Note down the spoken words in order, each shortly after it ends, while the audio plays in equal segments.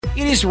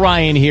It is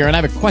Ryan here, and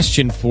I have a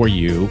question for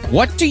you.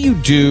 What do you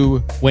do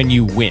when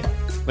you win?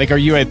 Like, are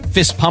you a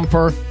fist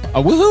pumper,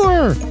 a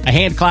woohooer, a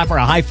hand clapper,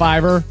 a high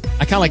fiver?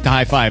 I kind of like the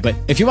high five, but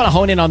if you want to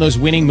hone in on those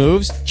winning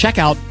moves, check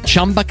out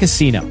Chumba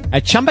Casino.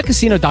 At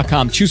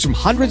ChumbaCasino.com, choose from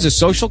hundreds of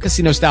social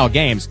casino-style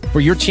games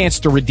for your chance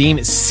to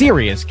redeem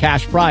serious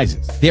cash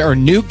prizes. There are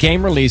new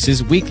game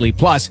releases weekly,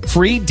 plus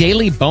free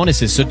daily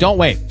bonuses, so don't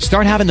wait.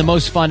 Start having the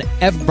most fun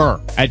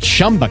ever at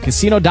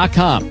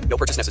ChumbaCasino.com. No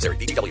purchase necessary.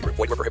 VGW. Void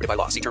where prohibited by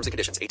law. See terms and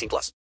conditions. 18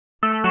 plus.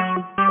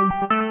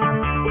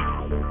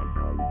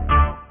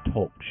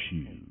 Talk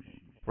shoes.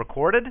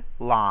 Recorded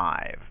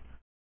live.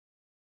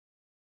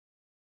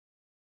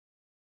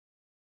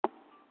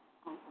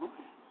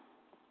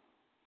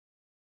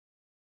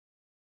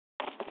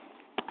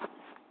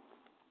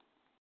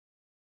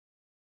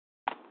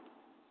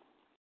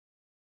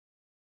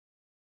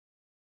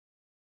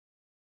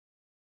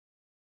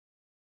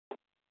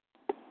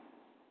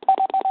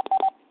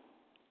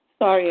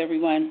 Sorry,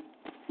 everyone.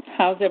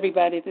 How's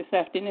everybody this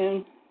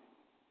afternoon?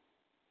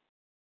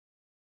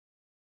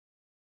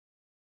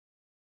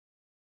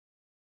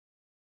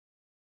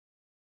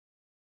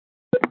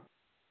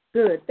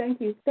 Good.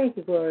 Thank you. Thank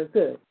you, Gloria.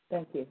 Good.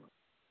 Thank you.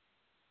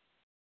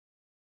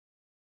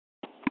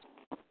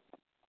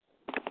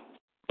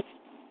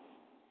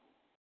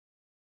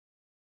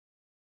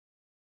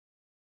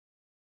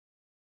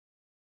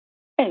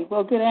 Hey,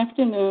 well, good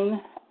afternoon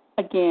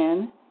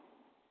again,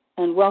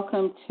 and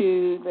welcome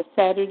to the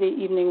Saturday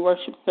evening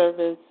worship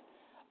service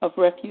of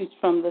Refuge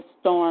from the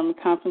Storm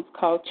conference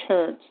call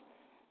church.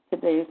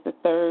 Today is the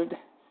third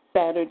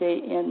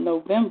Saturday in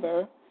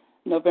November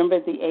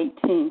the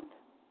 18th.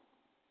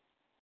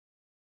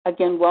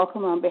 Again,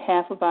 welcome on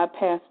behalf of our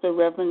pastor,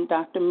 Reverend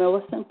Dr.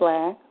 Millicent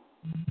Black,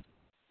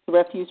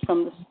 Refuge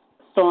from the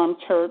Storm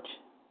Church.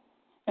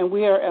 And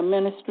we are a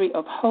ministry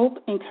of hope,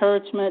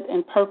 encouragement,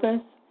 and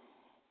purpose.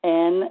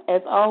 And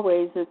as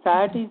always, it's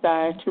our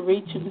desire to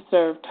reach and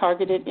serve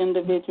targeted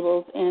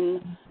individuals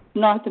in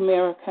North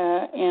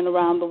America and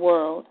around the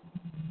world.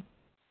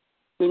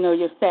 We know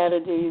your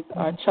Saturdays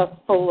are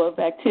chock full of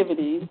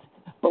activities,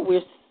 but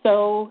we're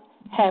so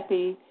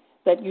happy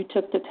that you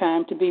took the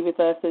time to be with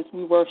us as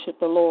we worship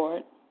the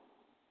Lord.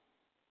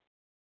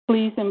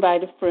 Please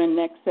invite a friend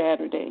next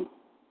Saturday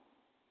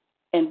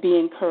and be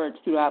encouraged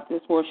throughout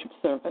this worship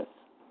service.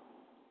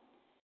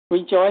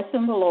 Rejoice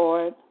in the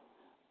Lord,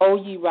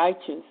 O ye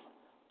righteous,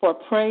 for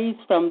praise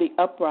from the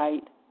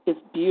upright is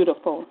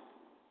beautiful.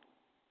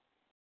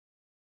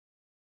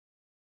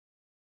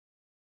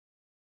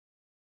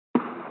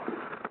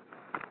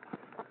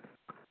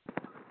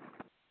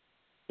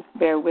 Just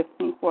bear with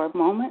me for a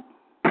moment.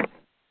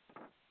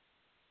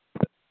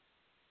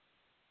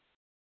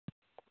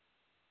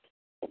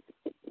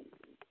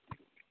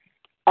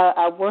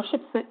 Our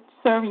worship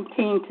serving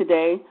team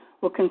today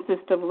will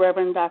consist of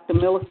Reverend Dr.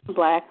 Millicent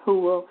Black, who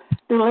will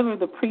deliver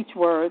the preach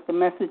word, the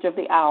message of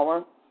the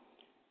hour.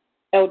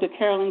 Elder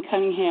Carolyn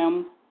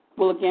Cunningham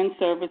will again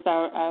serve as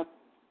our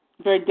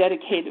very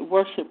dedicated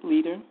worship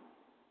leader.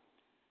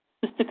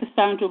 Sister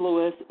Cassandra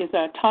Lewis is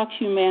our talk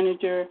show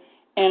manager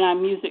and our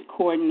music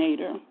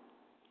coordinator.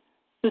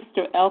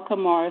 Sister Elka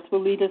Morris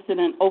will lead us in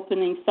an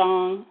opening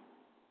song,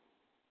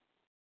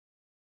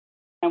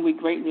 and we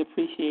greatly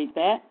appreciate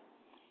that.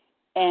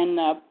 And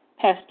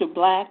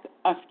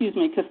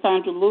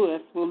Cassandra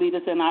Lewis will lead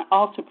us in our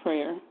altar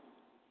prayer.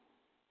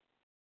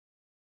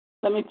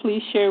 Let me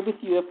please share with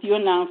you a few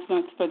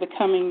announcements for the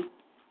coming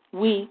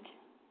week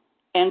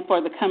and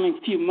for the coming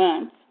few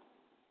months.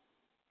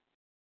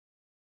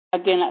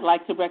 Again, I'd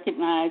like to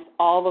recognize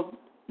all of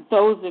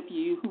those of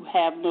you who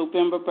have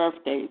November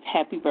birthdays.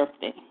 Happy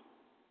birthday.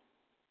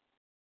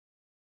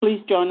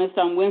 Please join us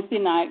on Wednesday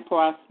night for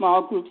our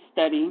small group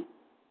study,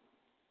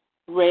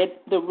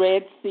 the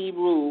Red Sea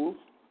Rules.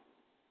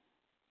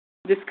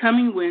 This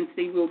coming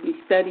Wednesday, we'll be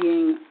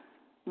studying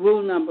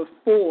rule number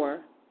 4,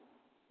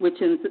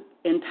 which is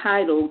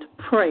entitled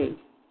Pray,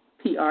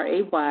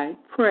 P-R-A-Y,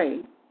 Pray.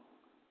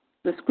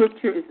 The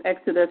scripture is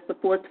Exodus, the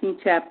 14th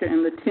chapter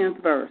and the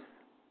 10th verse.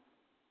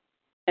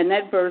 And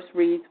that verse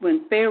reads,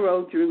 when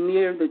Pharaoh drew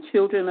near, the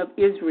children of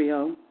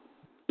Israel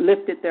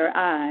lifted their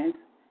eyes,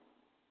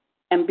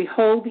 and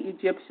behold, the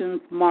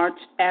Egyptians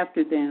marched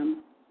after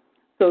them.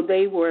 So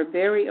they were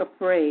very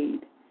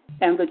afraid,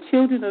 and the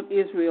children of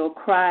Israel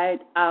cried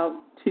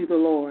out to the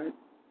Lord.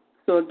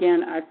 So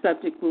again, our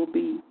subject will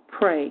be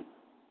pray.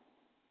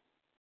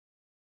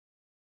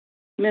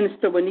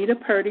 Minister Juanita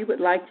Purdy would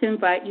like to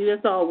invite you,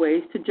 as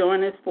always, to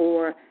join us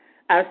for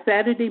our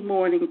Saturday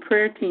morning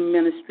prayer team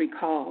ministry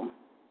call.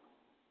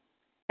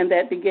 And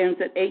that begins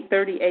at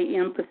 8:30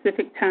 a.m.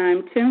 Pacific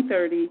Time,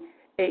 10:30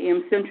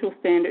 a.m. Central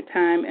Standard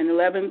Time, and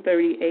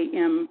 11:30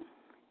 a.m.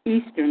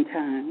 Eastern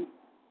Time.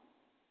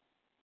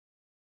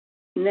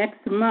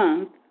 Next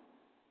month,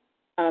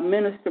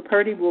 Minister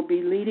Purdy will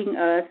be leading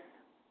us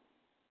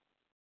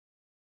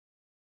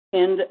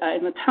in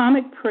an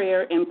Atomic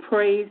Prayer and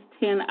Praise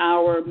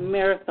 10-hour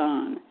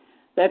marathon.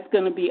 That's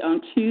going to be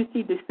on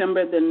Tuesday,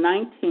 December the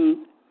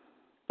 19th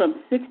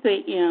from 6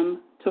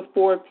 a.m. to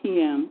 4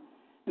 p.m.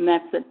 and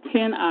that's a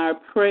 10-hour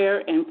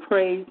prayer and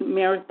praise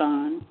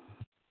marathon.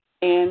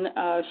 And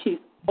she's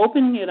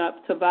opening it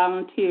up to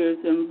volunteers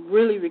and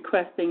really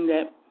requesting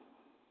that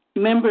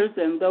members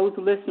and those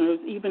listeners,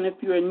 even if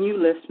you're a new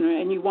listener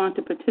and you want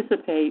to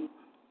participate,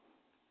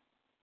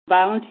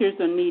 volunteers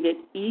are needed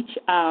each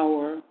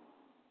hour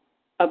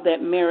of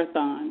that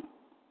marathon.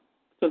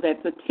 So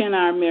that's a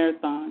 10-hour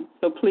marathon.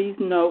 So please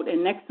note,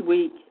 and next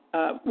week,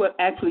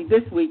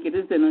 this week it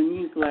is in a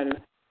newsletter.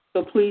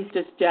 So please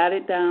just jot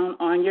it down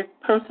on your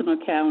personal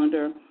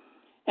calendar.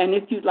 And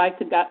if you'd like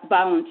to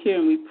volunteer,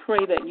 and we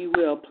pray that you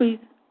will, please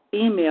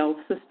email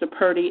Sister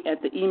Purdy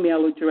at the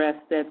email address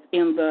that's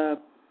in the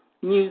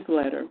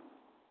newsletter.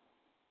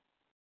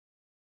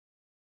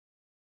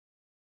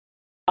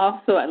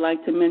 Also, I'd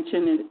like to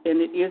mention, and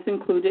it is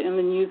included in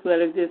the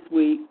newsletter this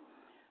week,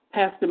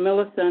 Pastor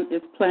Millicent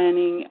is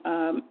planning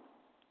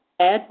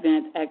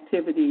Advent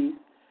activities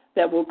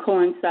that will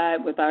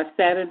coincide with our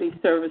Saturday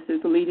services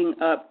leading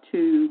up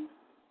to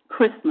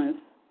Christmas.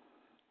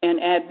 And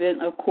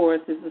Advent, of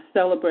course, is a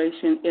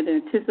celebration in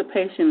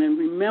anticipation and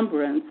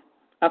remembrance,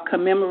 a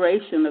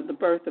commemoration of the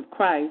birth of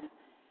Christ,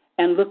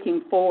 and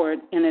looking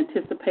forward in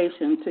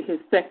anticipation to his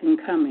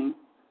second coming.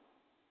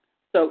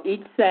 So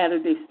each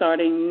Saturday,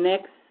 starting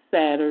next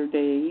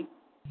Saturday,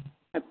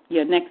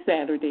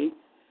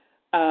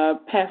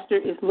 Pastor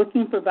is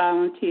looking for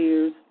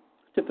volunteers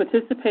to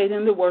participate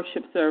in the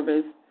worship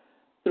service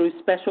through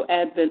special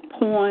Advent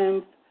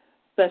poems,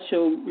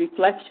 special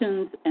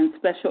reflections, and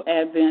special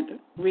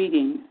Advent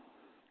readings.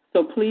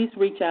 So please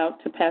reach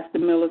out to Pastor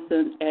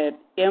Millicent at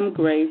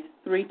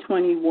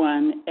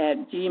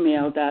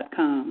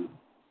mgrace321@gmail.com.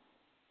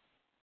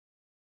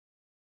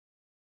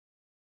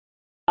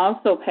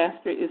 Also,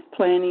 Pastor is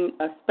planning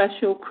a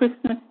special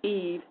Christmas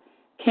Eve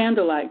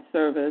candlelight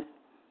service,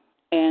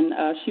 and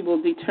she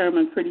will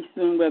determine pretty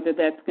soon whether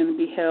that's going to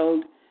be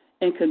held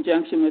in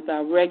conjunction with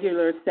our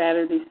regular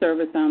Saturday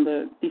service on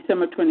the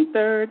December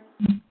 23rd.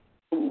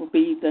 It will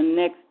be the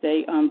next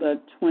day on the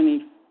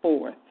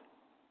 24th.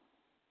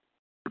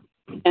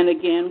 And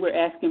again, we're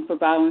asking for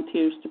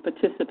volunteers to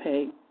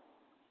participate.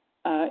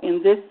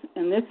 In this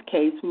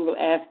case, we will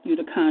ask you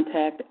to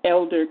contact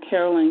Elder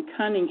Carolyn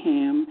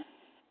Cunningham,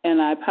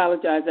 and I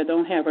apologize, I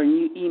don't have her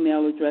new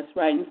email address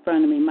right in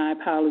front of me. My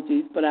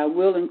apologies, but I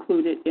will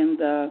include it in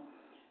the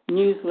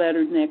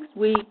newsletter next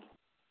week.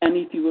 And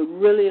if you would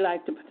really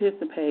like to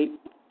participate,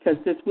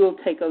 because this will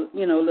take a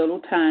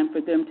little time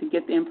for them to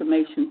get the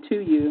information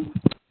to you,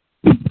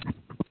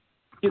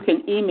 you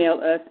can email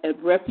us at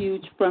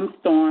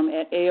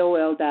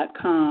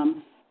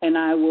refugefromstorm@aol.com, and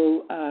I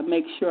will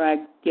make sure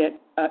I get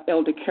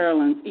Elder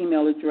Carolyn's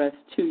email address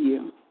to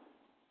you.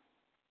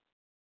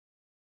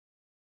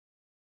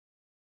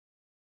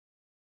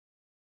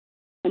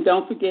 And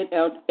don't forget,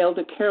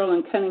 Elder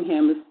Carolyn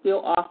Cunningham is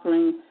still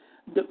offering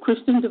the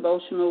Christian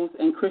devotionals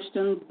and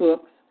Christian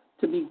books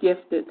to be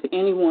gifted to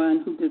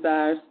anyone who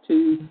desires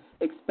to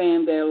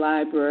expand their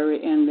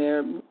library and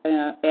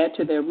add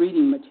to their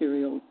reading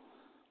materials.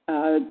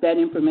 That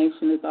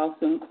information is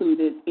also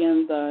included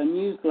in the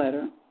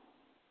newsletter.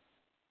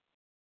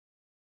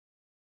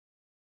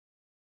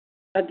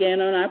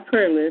 Again, on our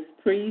prayer list,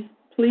 please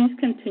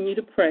continue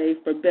to pray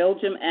for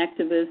Belgium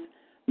activist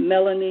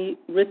Melanie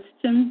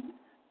Richten.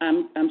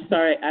 I'm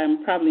sorry,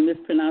 I'm probably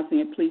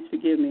mispronouncing it. Please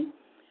forgive me.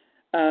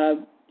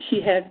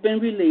 She has been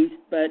released,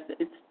 but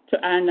to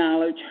our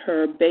knowledge,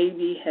 her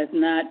baby has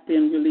not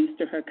been released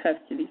to her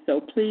custody.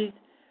 So please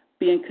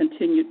be in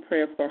continued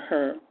prayer for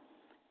her.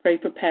 Pray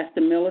for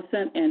Pastor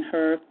Millicent and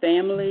her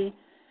family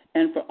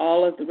and for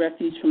all of the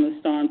Refuge from the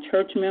Storm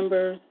church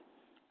members.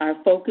 Our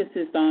focus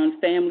is on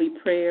family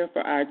prayer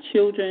for our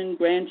children,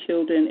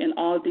 grandchildren, and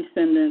all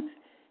descendants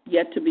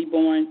yet to be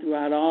born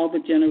throughout all the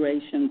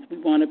generations. We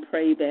want to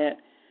pray that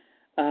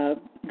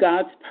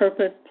God's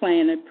purpose,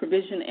 plan, and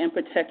provision and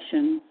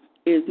protection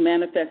is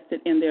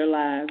manifested in their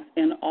lives,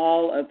 in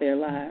all of their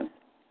lives.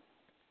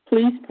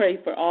 Please pray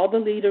for all the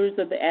leaders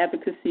of the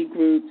advocacy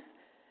groups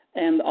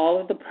and all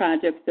of the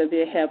projects that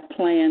they have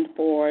planned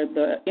for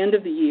the end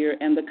of the year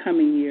and the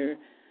coming year.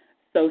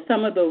 So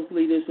some of those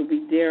leaders will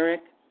be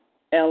Derek,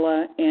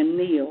 Ella, and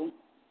Neil.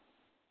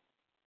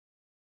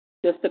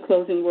 Just a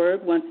closing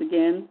word, once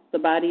again, the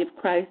body of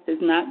Christ is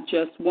not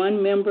just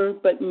one member,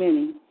 but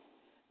many.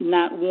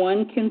 Not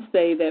one can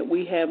say that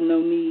we have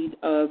no need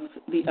of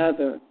the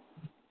other.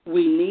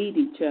 We need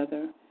each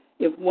other.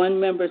 If one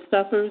member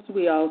suffers,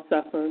 we all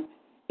suffer.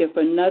 If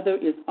another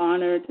is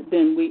honored,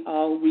 then we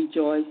all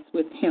rejoice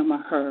with him or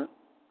her.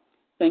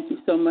 Thank you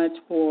so much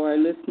for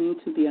listening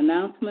to the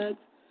announcements.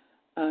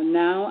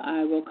 Now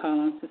I will call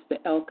on Sister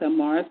Elka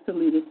Morris to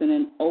lead us in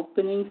an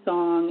opening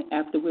song,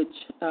 after which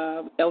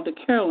Elder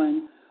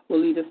Carolyn will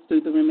lead us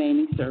through the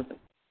remaining service.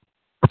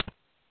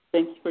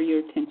 Thank you for your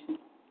attention.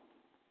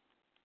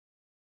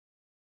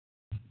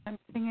 I'm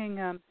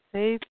singing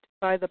Saved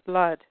by the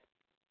Blood.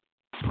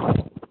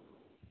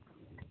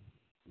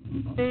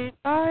 Saved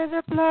by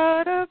the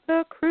blood of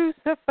the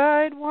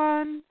crucified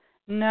one,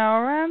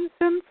 now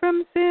ransomed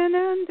from sin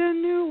and a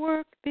new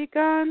work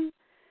begun.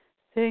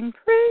 Sing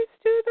praise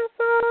to the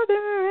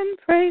Father and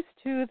praise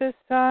to the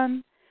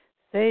Son,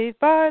 saved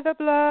by the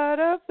blood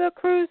of the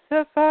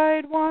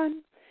crucified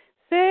one.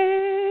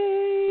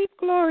 Saved,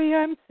 glory,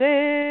 I'm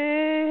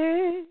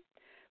saved.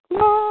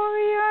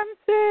 Glory, I'm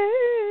saved.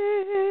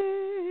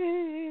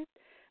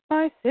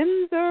 My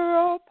sins are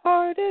all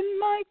pardoned,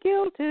 my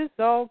guilt is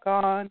all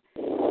gone.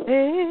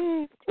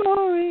 Saved,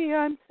 glory,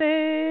 I'm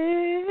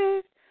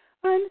saved.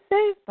 I'm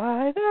saved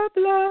by the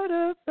blood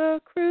of the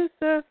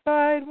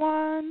crucified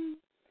one.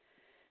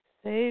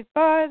 Saved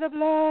by the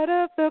blood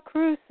of the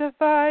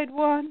crucified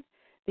one.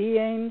 The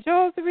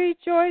angels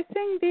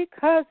rejoicing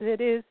because it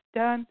is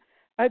done.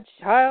 A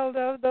child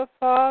of the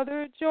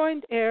Father,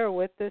 joined heir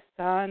with the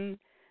Son.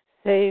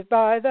 Saved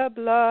by the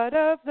blood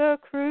of the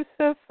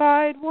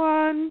crucified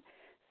one.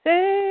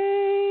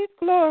 Saved,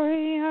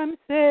 glory, I'm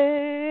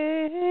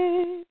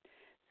saved.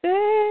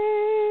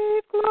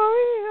 Saved,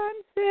 glory,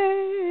 I'm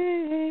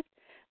saved.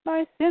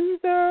 My sins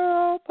are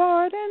all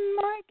pardoned,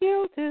 my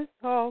guilt is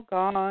all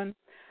gone.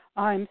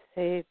 I'm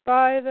saved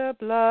by the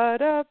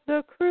blood of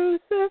the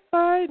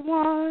crucified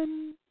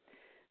one.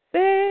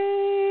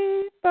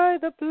 Saved by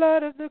the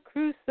blood of the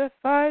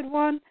crucified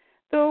one.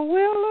 The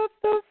will of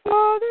the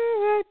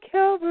Father at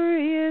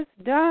Calvary is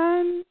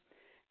done.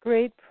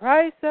 Great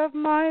price of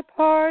my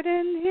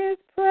pardon, his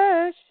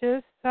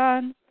precious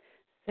Son.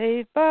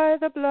 Saved by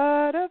the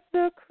blood of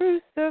the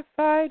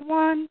crucified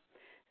one.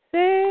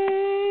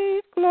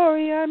 Saved,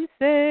 glory, I'm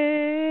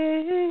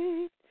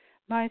saved.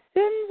 My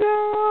sins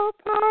are all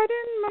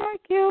pardoned, my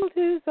guilt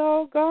is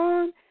all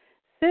gone.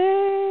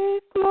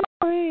 Saved,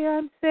 glory,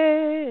 I'm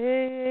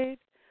saved.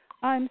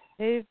 I'm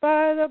saved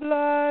by the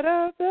blood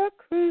of the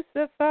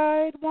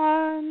crucified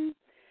one.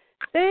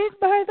 Saved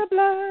by the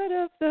blood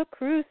of the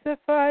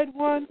crucified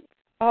one.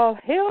 All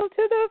hail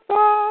to the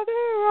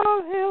Father,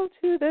 all hail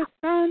to the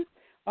Son,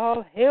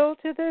 all hail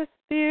to the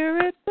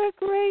Spirit, the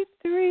great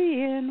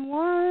three in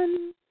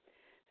one.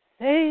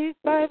 Saved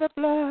by the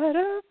blood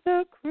of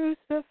the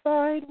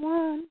crucified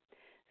one.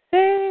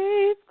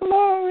 Saved,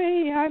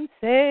 glory, I'm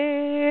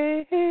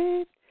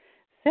saved.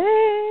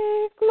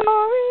 Saved,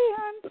 glory,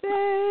 I'm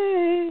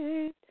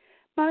saved.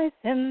 My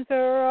sins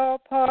are all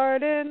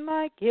pardoned,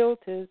 my guilt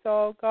is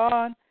all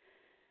gone.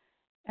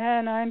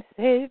 And I'm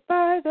saved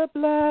by the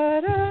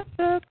blood of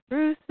the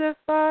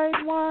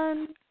crucified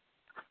one.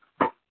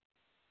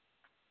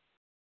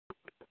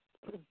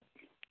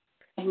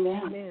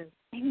 Amen.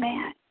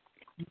 Amen.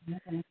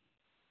 Amen.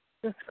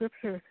 The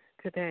scripture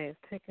today is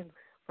taken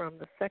from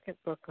the second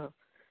book of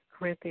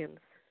Corinthians,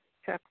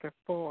 chapter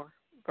 4,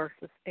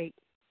 verses 8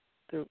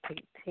 through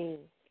 18.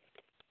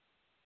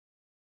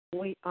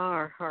 We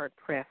are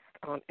hard-pressed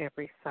on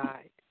every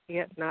side,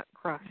 yet not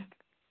crushed.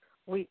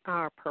 We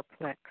are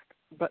perplexed,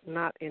 but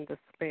not in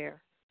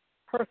despair.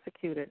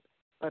 Persecuted,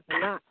 but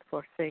not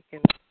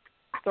forsaken.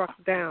 Struck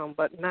down,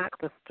 but not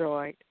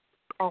destroyed.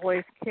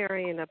 Always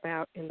carrying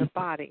about in the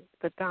body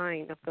the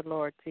dying of the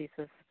Lord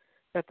Jesus,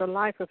 that the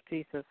life of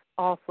Jesus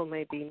also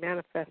may be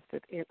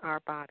manifested in our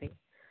body.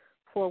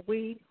 For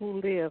we who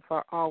live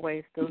are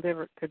always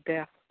delivered to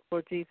death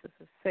for Jesus'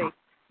 sake,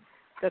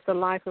 that the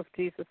life of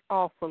Jesus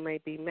also may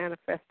be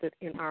manifested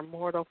in our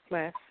mortal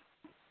flesh.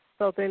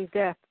 So then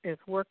death is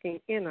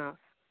working in us,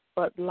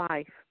 but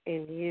life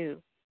in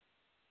you.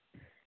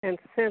 And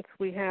since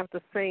we have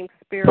the same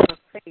spirit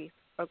of faith,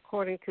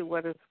 according to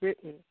what is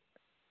written,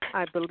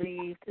 I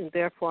believed and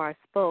therefore I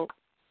spoke,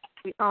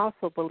 we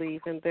also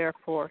believe and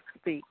therefore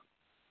speak,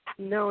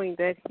 knowing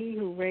that he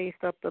who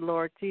raised up the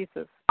Lord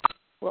Jesus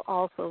will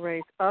also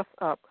raise us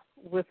up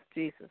with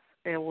Jesus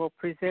and will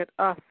present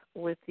us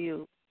with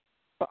you.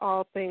 For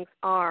all things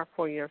are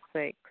for your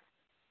sakes,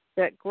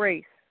 that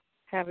grace,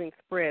 having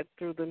spread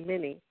through the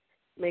many,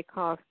 may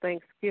cause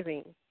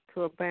thanksgiving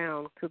to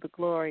abound to the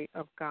glory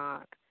of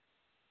God.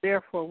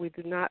 Therefore we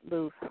do not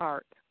lose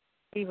heart.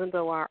 Even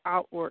though our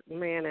outward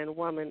man and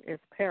woman is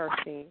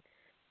perishing,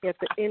 yet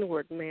the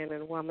inward man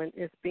and woman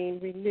is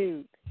being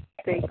renewed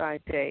day by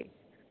day.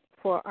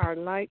 For our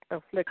light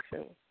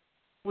affliction,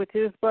 which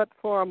is but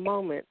for a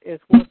moment, is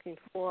working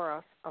for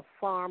us a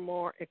far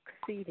more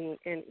exceeding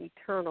and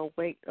eternal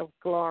weight of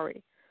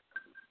glory,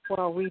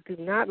 while we do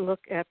not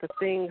look at the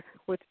things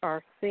which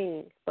are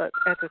seen, but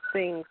at the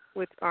things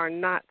which are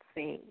not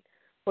seen.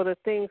 For the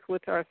things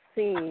which are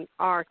seen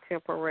are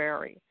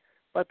temporary,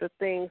 but the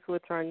things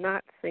which are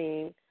not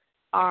seen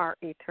are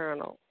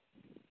eternal.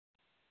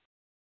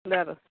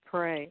 Let us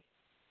pray.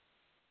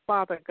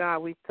 Father God,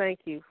 we thank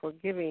you for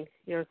giving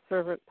your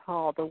servant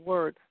Paul the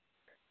words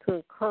to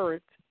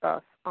encourage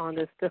us on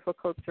this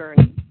difficult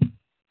journey.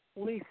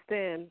 We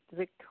stand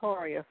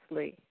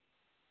victoriously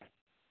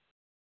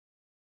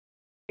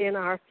in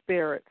our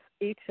spirits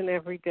each and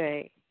every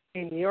day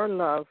in your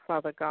love,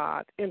 Father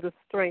God, in the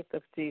strength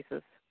of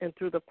Jesus, and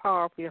through the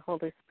power of your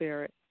Holy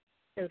Spirit.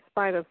 In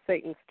spite of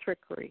Satan's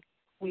trickery,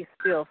 we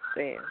still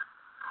stand.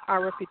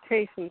 Our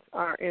reputations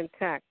are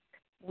intact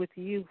with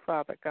you,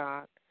 Father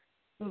God,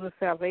 through the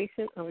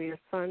salvation of your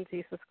Son,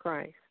 Jesus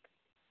Christ.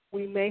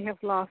 We may have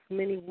lost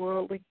many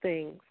worldly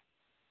things,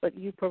 but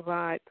you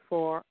provide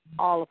for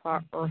all of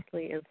our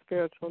earthly and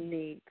spiritual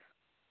needs.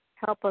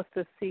 Help us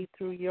to see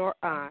through your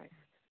eyes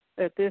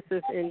that this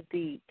is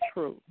indeed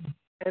true,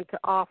 and to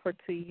offer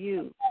to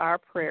you our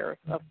prayers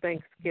of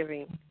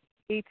thanksgiving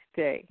each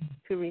day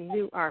to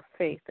renew our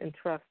faith and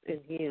trust in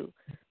you,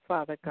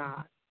 Father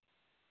God.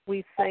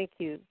 We thank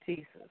you,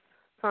 Jesus,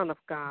 Son of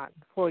God,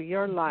 for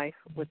your life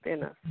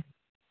within us,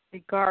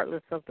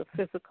 regardless of the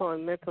physical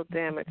and mental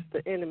damage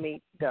the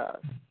enemy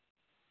does.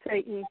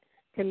 Satan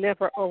can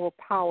never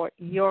overpower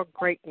your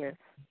greatness,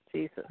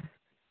 Jesus,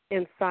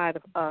 inside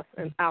of us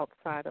and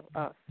outside of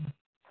us.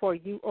 For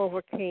you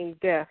overcame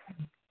death,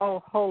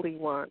 O Holy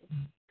One,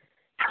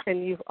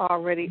 and you've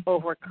already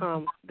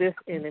overcome this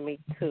enemy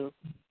too.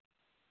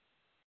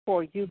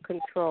 For you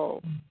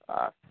control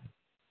us.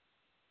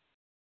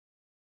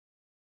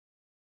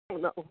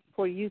 No,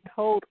 for you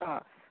told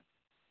us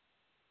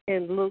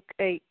in Luke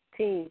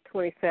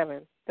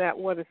 18:27 that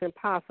what is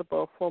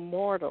impossible for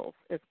mortals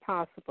is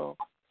possible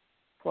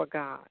for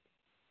God.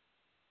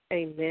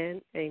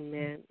 Amen,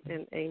 amen,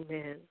 and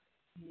amen.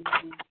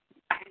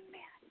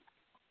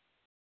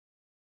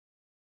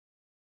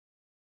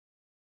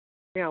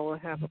 Now we'll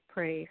have a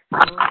praise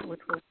song,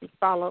 which will be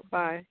followed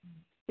by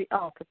the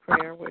altar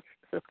prayer, which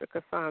Sister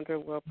Cassandra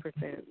will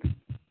present.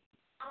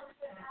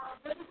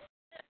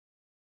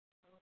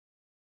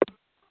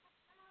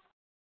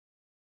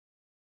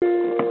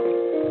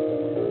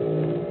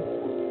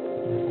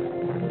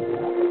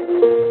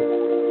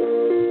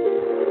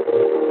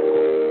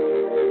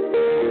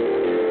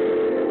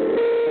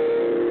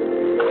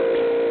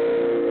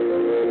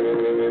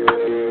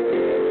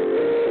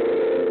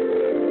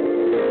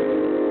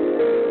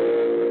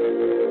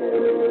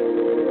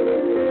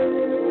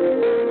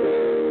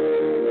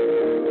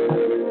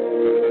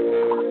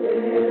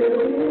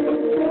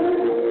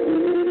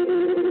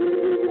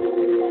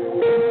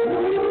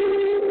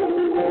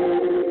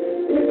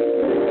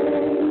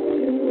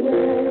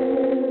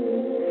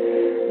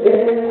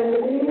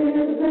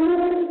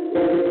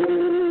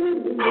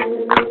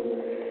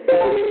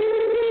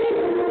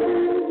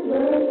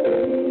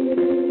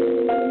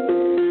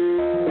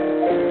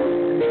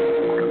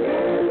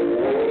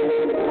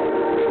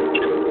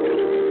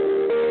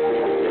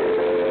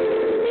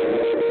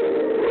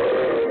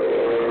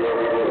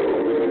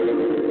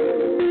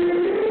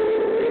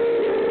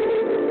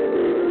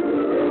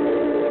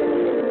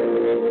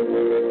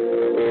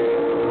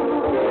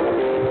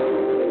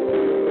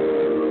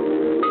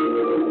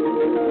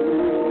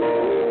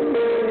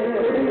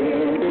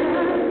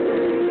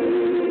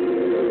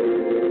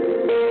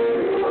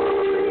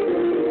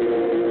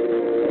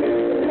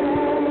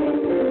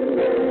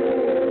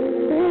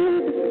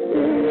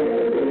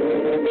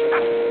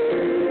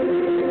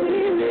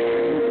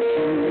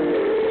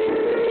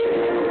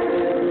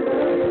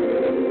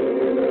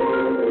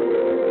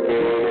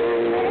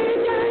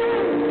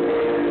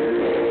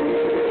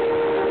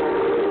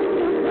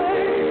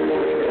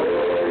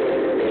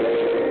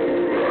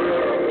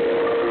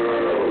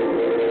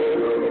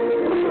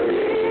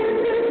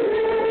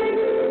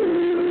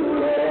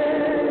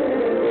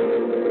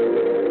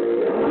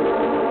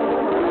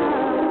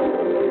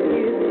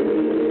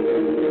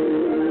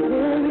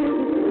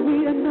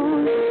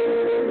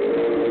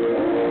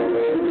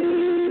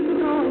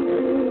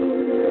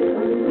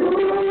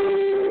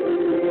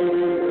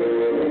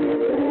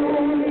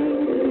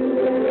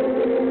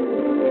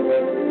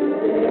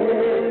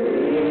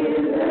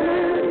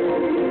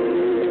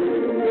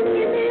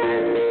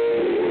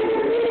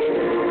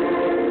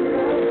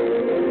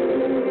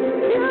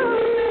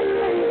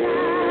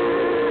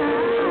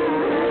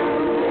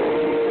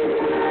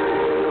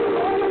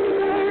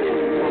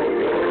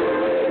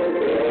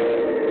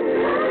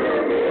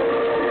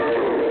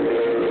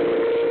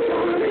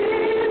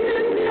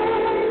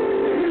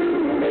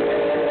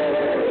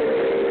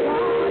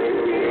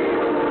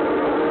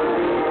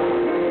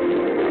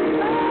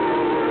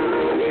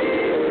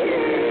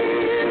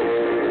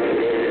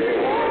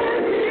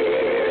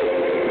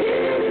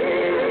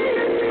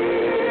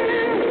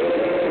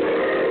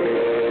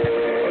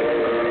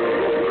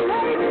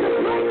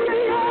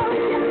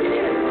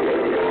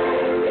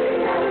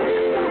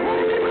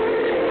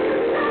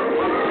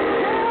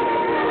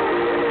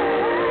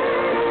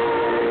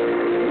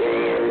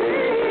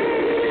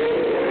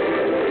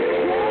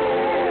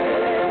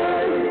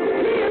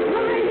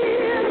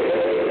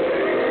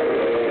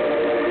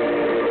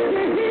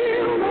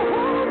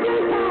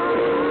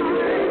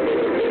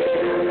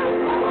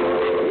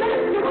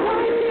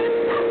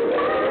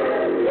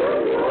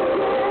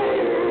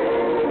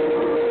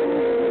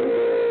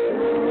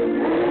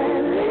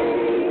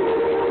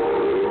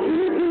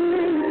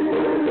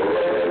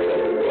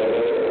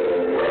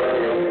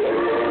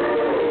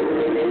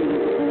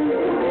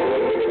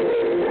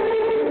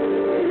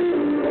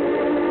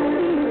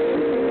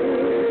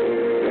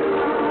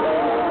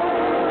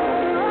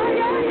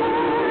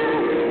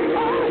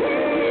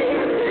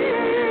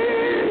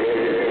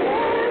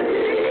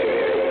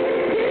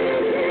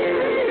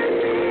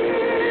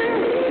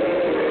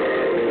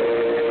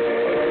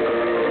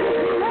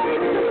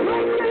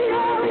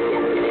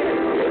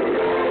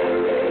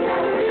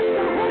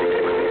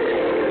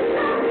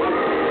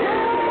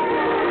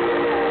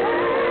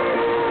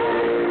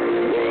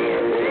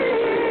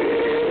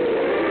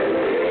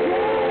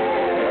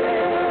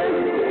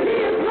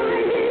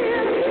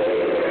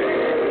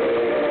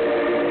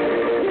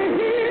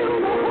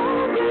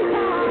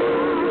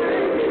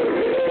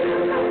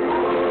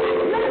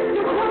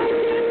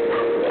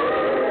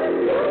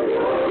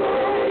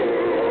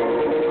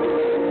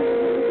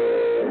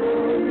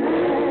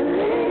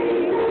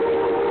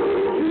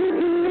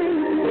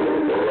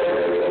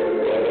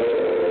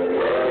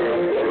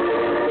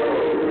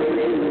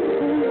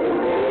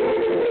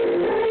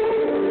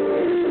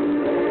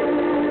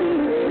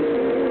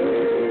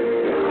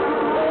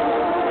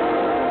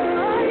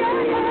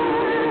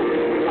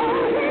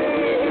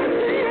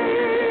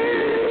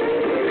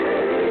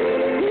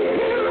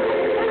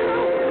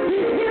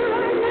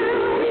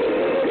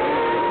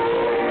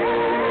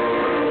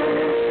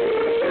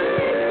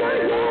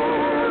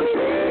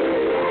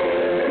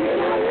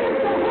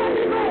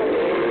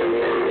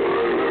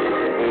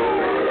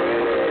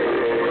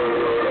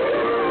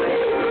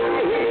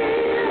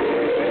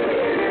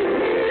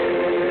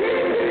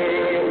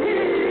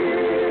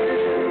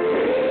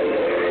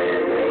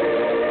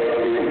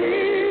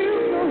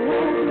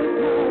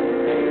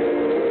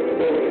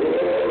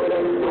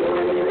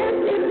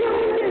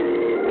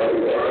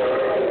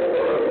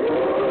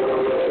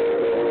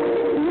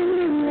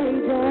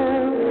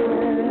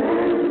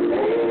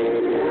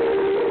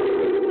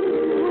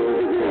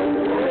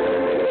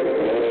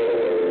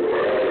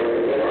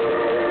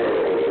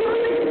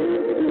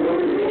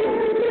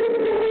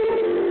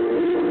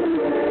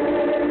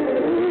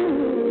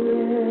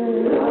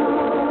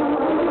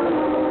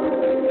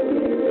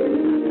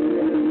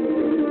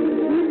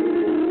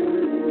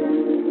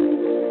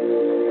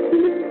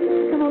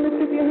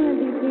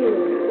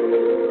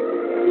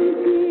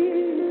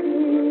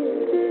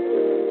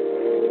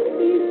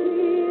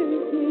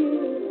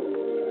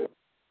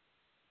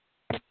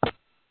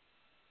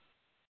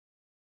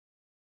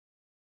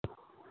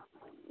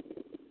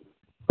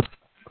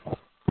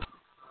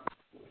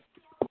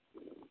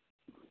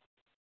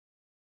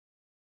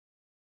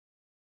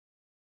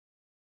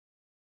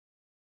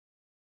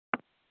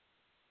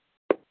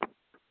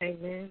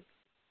 Amen.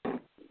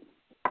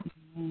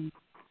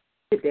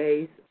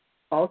 Today's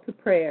altar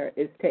prayer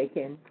is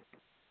taken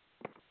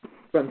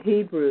from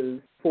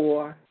Hebrews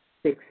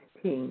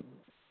 4:16,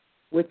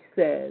 which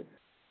says,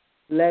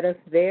 "Let us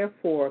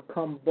therefore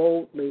come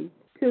boldly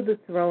to the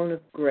throne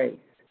of grace,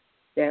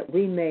 that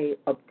we may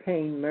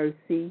obtain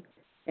mercy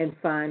and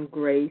find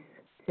grace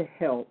to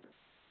help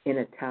in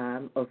a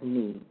time of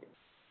need."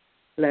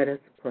 Let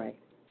us pray.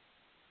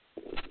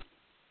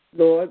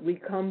 Lord, we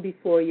come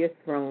before your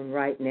throne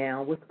right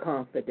now with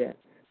confidence,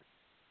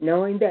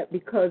 knowing that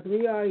because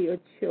we are your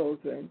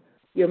children,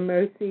 your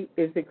mercy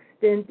is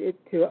extended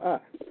to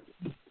us.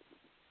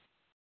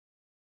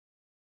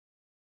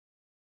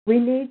 We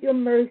need your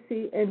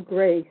mercy and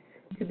grace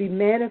to be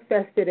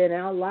manifested in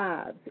our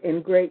lives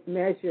in great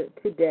measure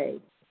today.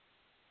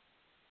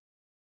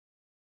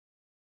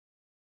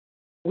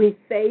 We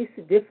face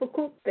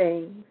difficult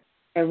things,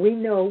 and we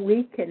know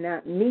we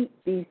cannot meet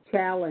these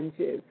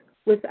challenges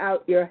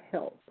without your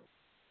help.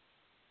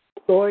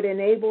 Lord,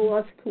 enable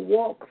us to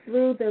walk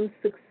through them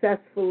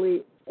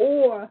successfully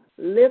or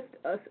lift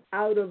us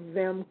out of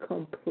them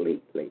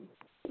completely.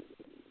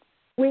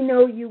 We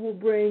know you will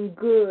bring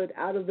good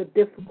out of the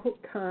difficult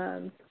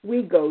times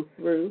we go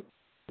through,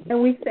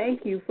 and we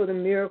thank you for the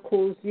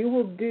miracles you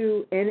will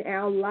do in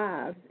our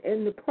lives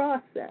in the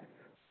process.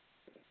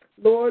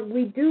 Lord,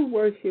 we do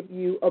worship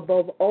you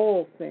above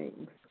all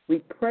things. We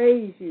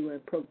praise you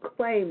and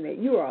proclaim that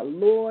you are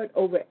Lord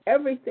over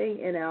everything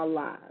in our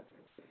lives.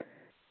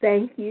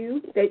 Thank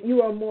you that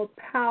you are more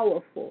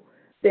powerful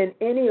than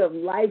any of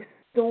life's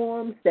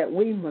storms that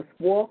we must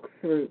walk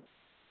through.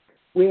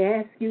 We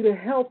ask you to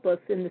help us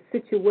in the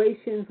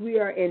situations we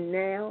are in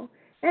now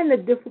and the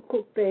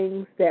difficult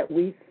things that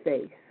we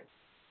face.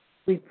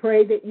 We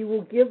pray that you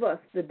will give us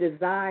the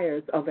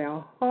desires of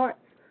our hearts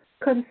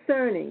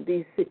concerning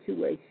these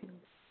situations.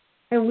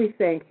 And we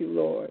thank you,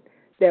 Lord,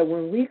 that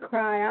when we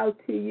cry out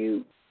to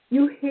you,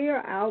 you hear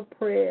our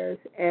prayers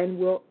and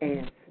will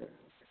answer.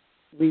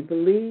 We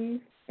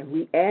believe and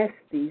we ask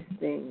these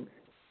things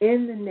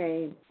in the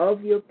name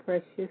of your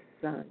precious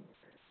Son,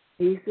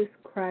 Jesus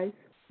Christ,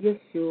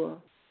 Yeshua.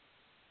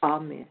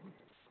 Amen.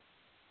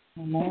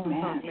 Amen.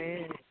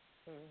 Amen.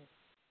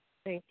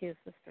 Thank you,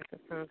 Sister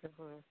Cassandra,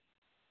 for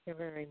your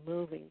very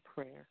moving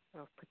prayer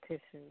of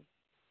petition.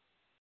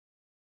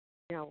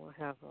 Now we'll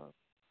have a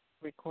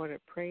recorded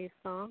praise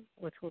song,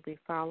 which will be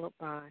followed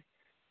by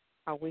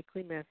our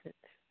weekly message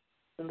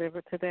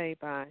delivered today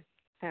by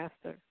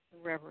Pastor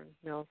Reverend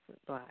Nelson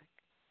Black.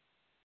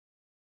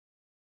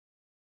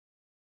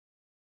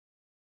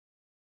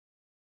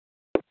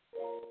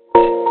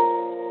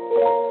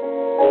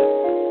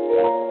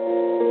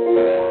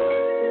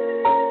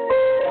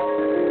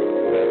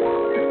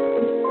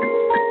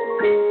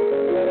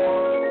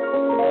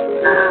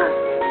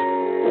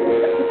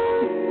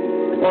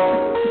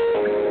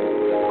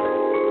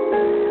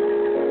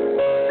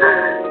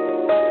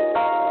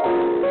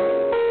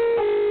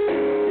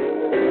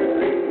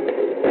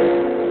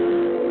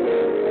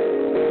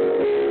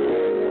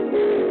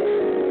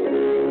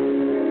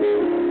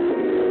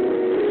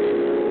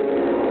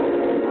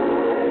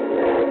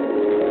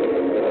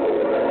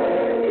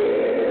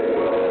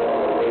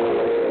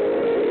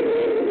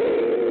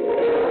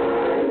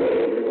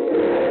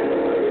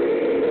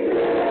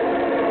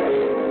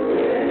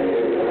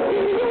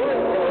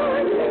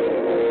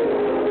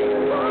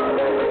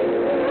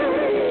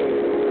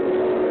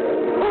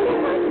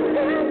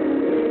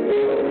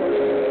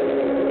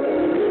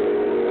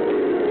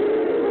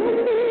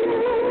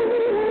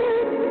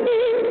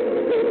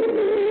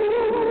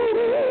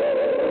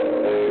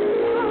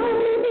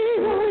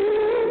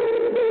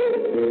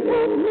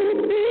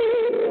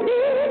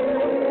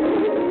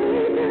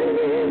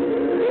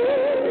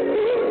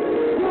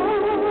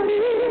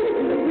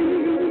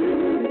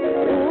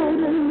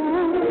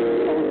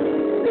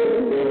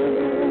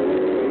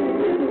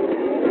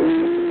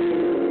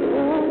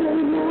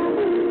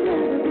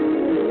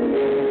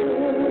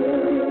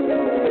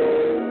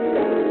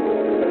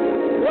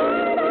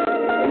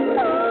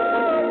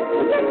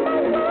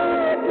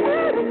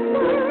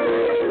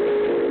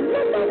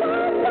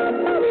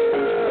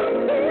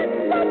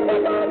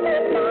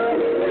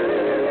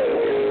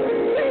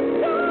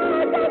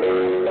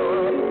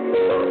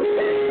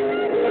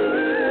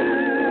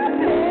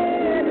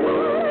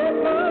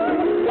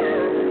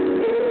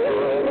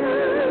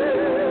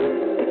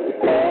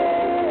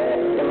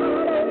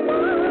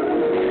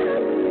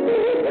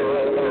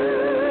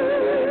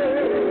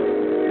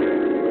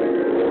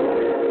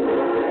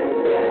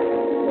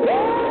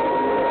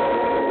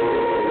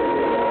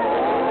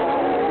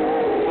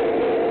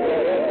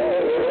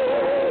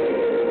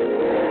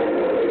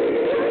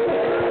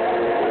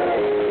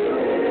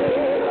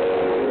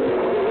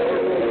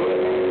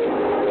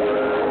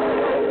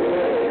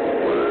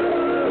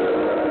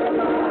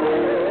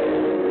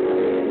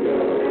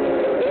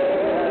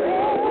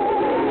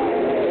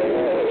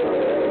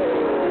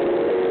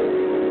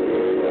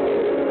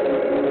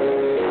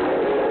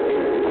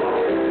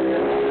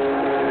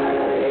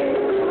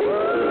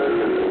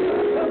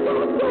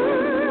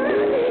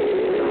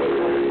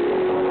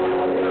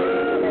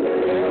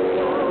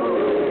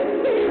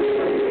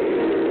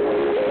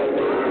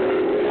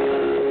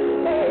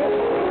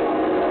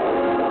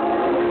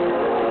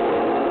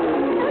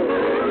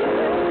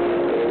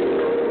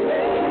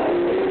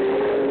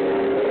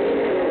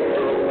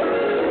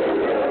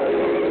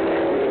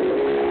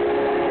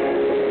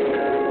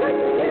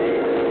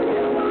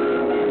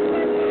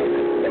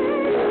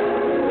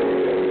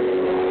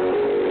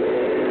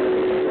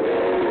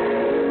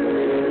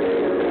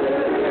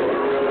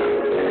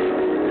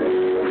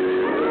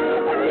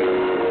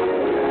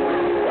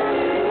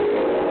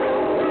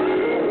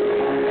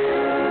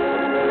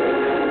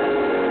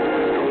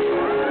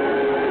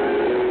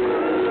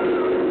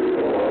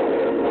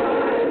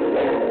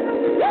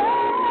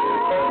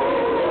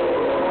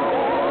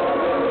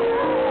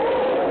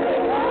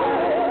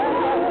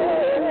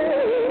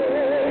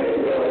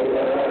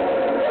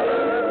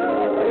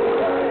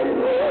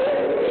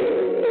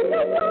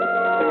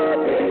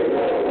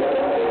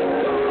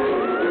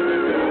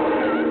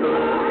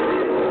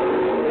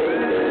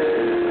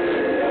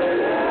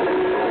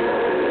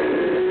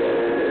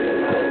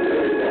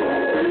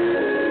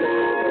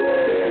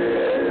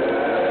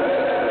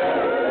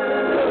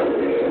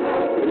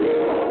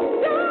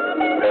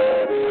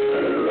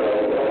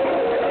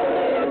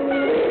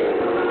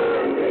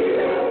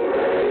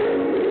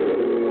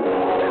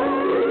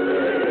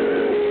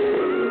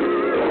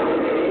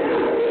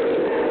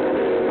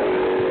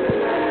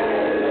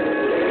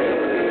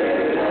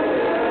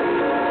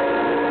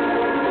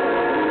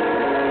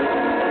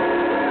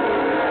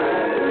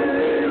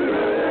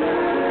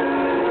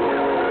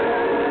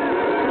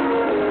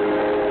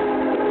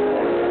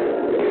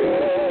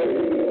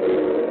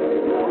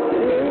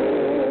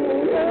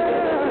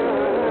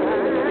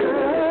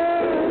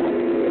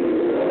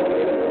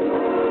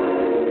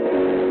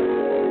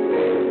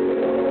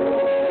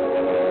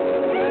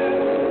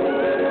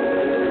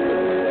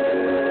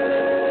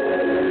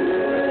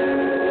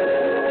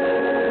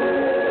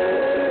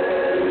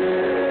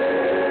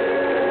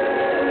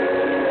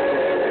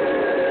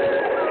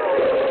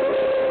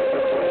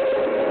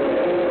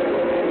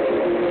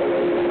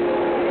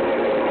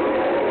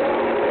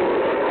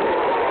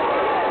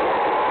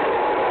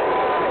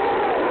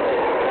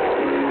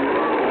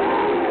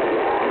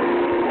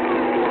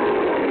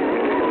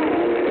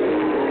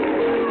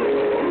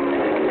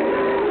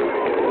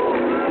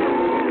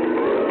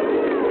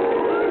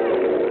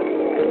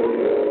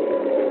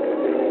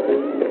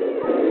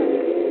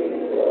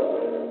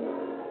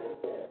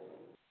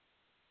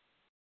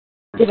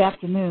 Good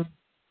afternoon.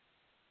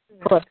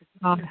 For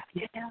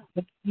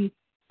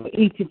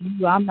each of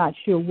you, I'm not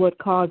sure what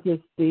causes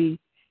the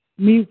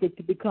music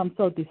to become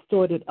so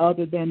distorted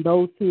other than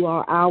those who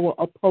are our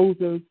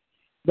opposers,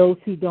 those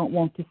who don't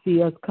want to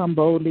see us come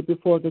boldly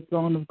before the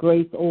throne of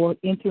grace or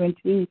enter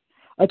into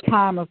a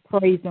time of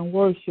praise and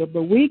worship.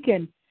 But we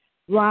can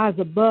rise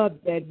above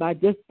that by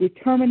just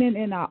determining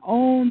in our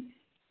own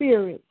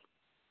spirits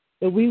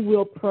that we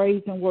will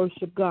praise and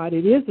worship God.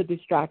 It is a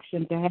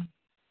distraction to have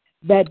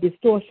that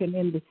distortion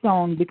in the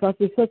song because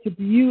it's such a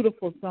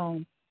beautiful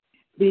song.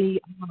 The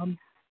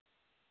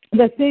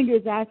singer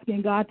is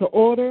asking God to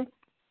order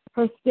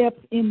her steps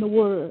in the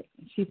word.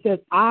 She says,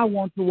 I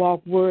want to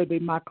walk worthy,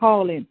 my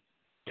calling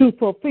to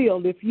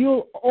fulfill. If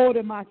you'll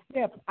order my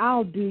steps,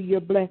 I'll do your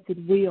blessed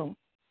will.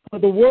 For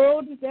the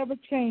world is ever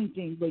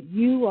changing, but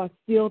you are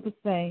still the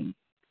same.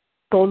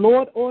 So,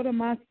 Lord, order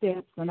my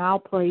steps, and I'll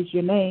praise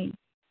your name.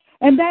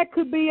 And that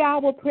could be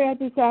our prayer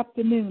this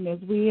afternoon as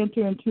we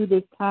enter into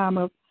this time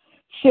of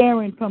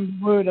sharing from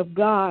the Word of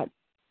God.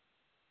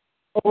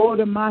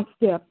 Order my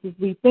steps as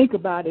we think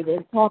about it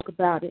and talk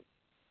about it.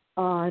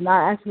 And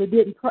I actually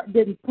didn't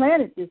plan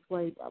it this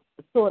way,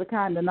 sort of,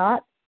 kind of,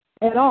 not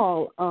at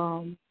all.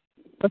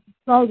 But the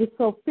song is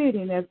so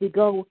fitting as we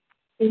go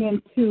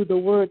into the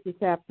Word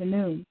this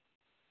afternoon.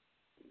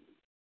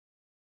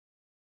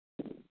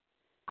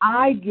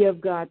 I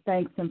give God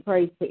thanks and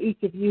praise for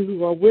each of you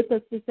who are with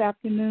us this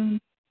afternoon.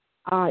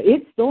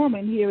 It's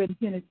storming here in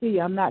Tennessee.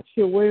 I'm not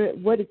sure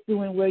what it's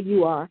doing where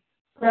you are.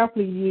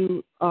 Prayerfully,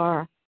 you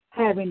are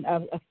having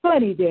a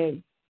sunny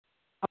day.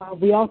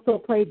 We also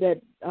pray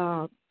that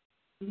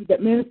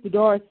Minister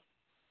Doris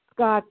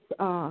Scott's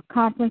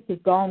conference has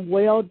gone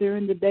well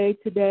during the day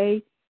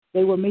today.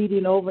 They were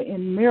meeting over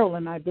in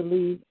Maryland, I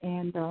believe,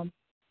 and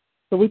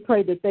so we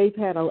pray that they've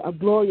had a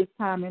glorious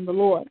time in the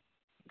Lord.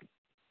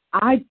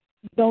 I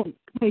don't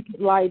take it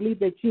lightly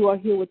that you are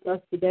here with us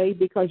today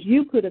because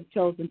you could have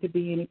chosen to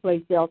be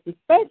anyplace else,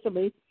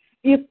 especially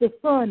if the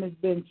sun has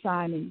been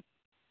shining.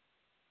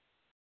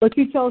 But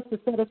you chose to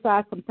set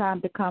aside some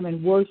time to come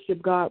and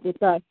worship God with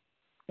us.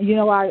 And, you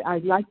know,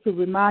 I'd like to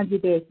remind you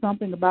there's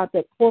something about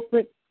that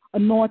corporate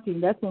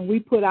anointing. That's when we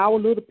put our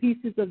little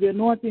pieces of the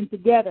anointing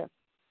together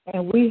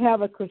and we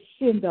have a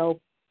crescendo,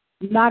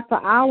 not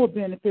for our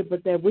benefit,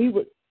 but that we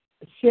would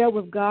share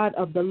with God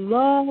of the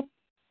love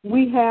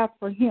we have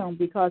for him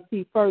because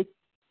he first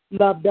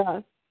loved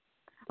us.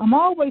 I'm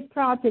always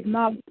proud to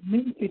acknowledge the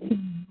ministry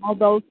team, all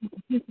those who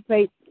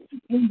participate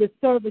in the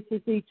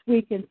services each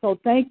week. And so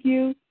thank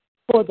you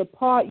for the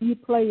part you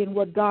play in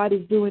what God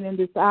is doing in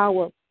this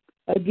hour.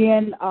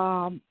 Again,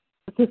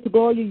 Sister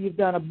Gloria, you've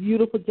done a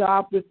beautiful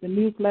job with the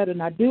newsletter,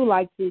 and I do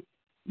like to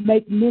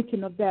make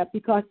mention of that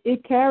because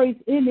it carries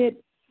in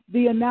it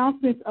the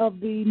announcements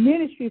of the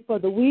ministry for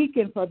the week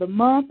and for the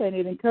month, and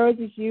it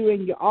encourages you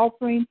in your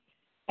offering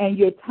and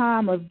your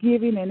time of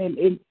giving, and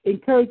it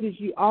encourages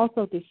you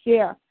also to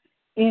share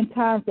in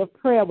times of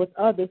prayer with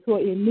others who are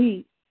in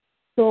need.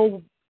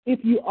 So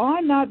if you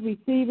are not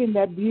receiving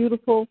that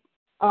beautiful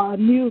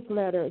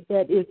newsletter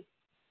that is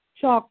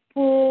chock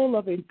full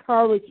of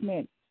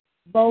encouragement,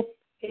 both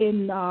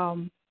in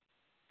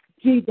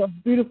those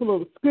beautiful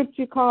little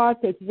scripture cards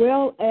as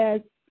well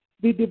as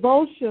the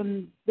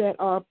devotions that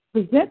are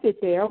presented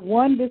there,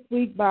 one this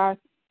week by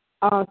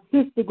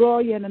Sister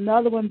Gloria and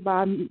another one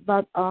by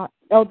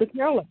Elder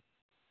Carolyn.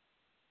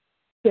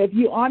 So if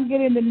you aren't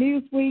getting the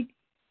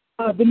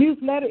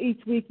newsletter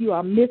each week, you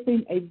are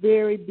missing a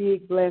very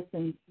big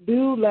blessing.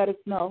 Do let us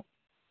know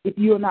if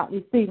you are not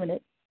receiving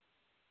it.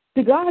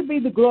 To God be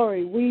the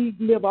glory. We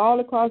live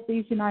all across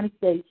these United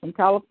States, from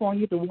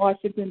California to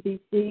Washington,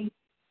 D.C.,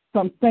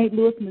 from St.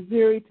 Louis,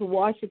 Missouri to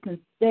Washington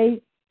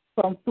State,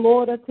 from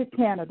Florida to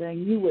Canada.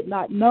 And you would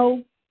not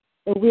know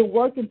that we're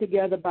working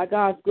together by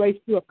God's grace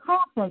through a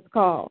conference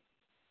call.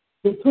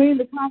 Between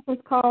the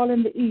conference call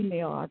and the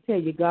email, I tell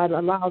you, God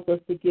allows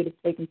us to get it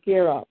taken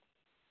care of.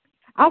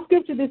 Our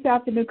scripture this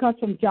afternoon comes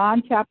from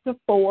John chapter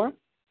 4,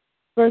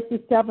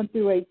 verses 7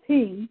 through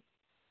 18.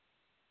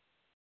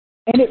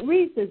 And it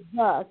reads as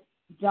thus,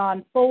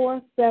 John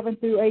 4, 7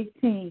 through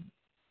 18.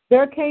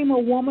 There came a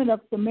woman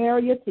of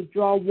Samaria to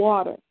draw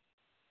water.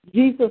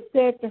 Jesus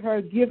said to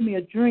her, give me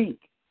a drink.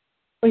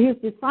 For his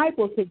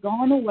disciples had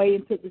gone away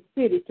into the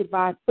city to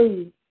buy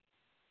food.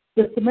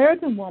 The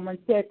Samaritan woman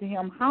said to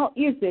him, how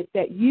is it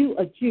that you,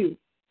 a Jew,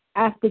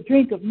 ask a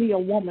drink of me, a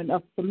woman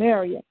of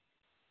Samaria?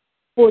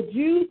 For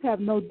Jews have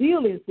no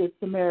dealings with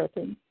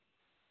Samaritans.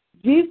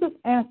 Jesus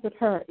answered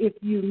her, if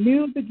you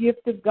knew the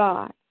gift of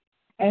God,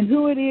 and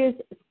who it is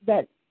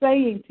that's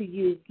saying to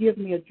you, give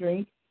me a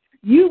drink,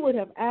 you would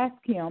have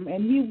asked him,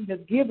 and he would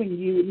have given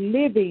you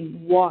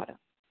living water.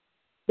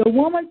 The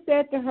woman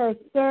said to her,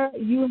 sir,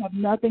 you have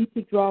nothing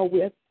to draw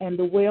with, and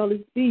the well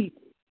is deep.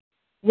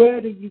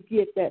 Where do you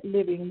get that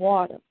living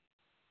water?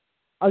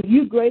 Are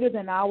you greater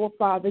than our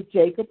father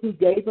Jacob, who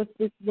gave us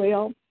this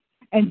well,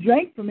 and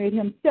drank from it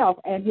himself,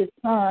 and his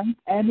sons,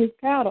 and his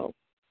cattle?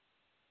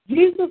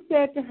 Jesus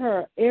said to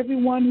her,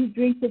 everyone who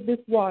drinks of this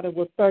water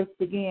will thirst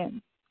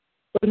again.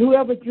 But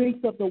whoever drinks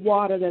of the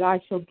water that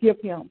I shall give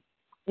him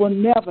will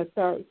never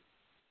thirst.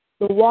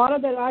 The water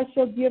that I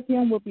shall give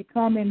him will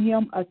become in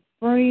him a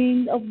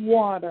spring of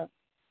water,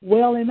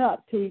 welling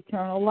up to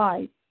eternal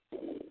life.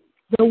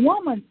 The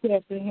woman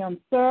said to him,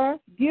 Sir,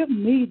 give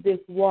me this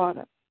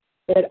water,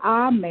 that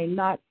I may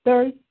not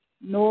thirst,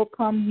 nor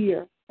come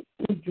here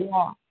to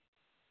draw.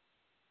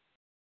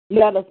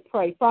 Let us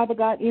pray. Father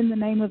God, in the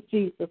name of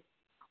Jesus,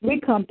 we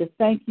come to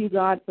thank you,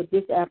 God, for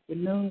this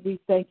afternoon. We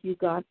thank you,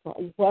 God, for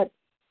what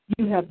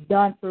you have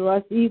done for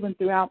us, even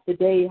throughout the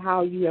day,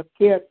 how you have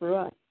cared for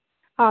us,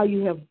 how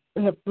you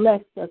have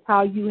blessed us,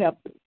 how you have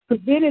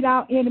prevented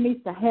our enemies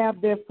to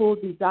have their full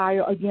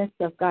desire against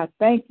us, God.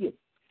 Thank you.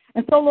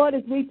 And so, Lord,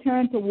 as we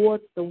turn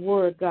towards the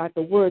word, God,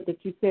 the word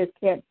that you said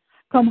can't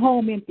come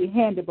home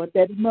empty-handed, but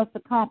that it must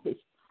accomplish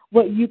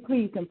what you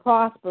please and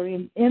prosper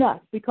in us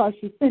because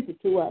you sent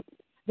it to us.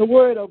 The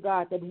word, oh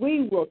God, that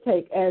we will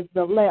take as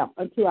the lamp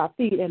unto our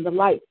feet and the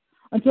light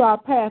unto our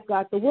path,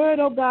 God. The word,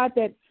 oh God,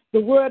 that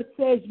the word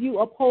says you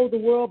uphold the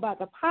world by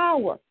the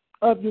power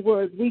of your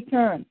words. We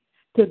turn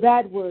to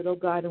that word, oh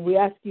God, and we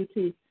ask you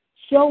to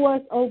show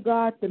us, oh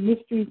God, the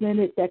mysteries in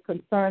it that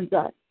concerns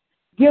us.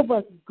 Give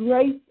us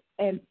grace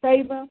and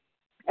favor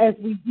as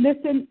we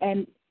listen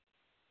and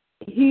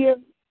hear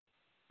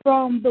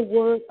from the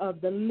word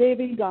of the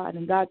living God.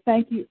 And God,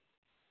 thank you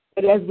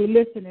that as we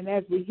listen and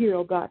as we hear,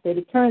 oh God, that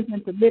it turns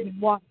into living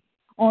water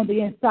on the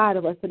inside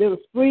of us, that it will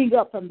spring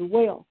up from the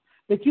well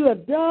that you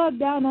have dug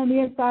down on the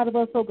inside of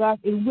us, oh God,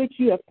 in which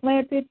you have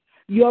planted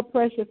your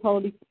precious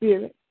Holy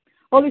Spirit.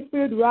 Holy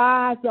Spirit,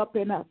 rise up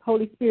in us.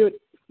 Holy Spirit,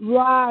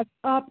 rise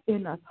up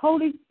in us.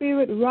 Holy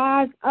Spirit,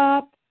 rise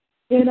up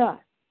in us.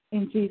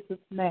 In Jesus'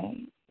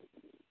 name,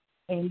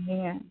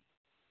 amen.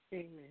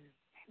 Amen.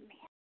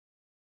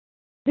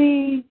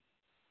 The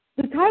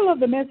title of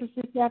the message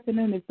this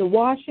afternoon is The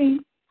Washing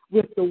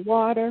with the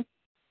Water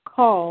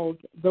Called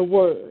the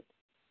Word.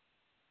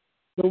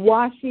 The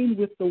washing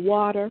with the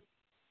water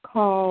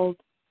called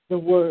the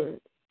Word.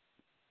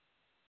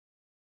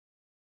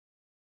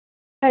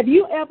 Have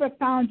you ever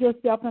found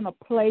yourself in a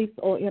place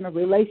or in a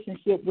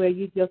relationship where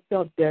you just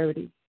felt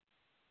dirty?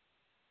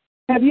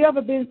 Have you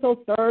ever been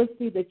so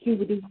thirsty that you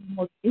would do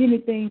almost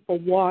anything for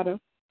water?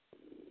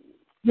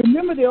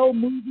 Remember the old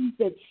movies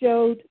that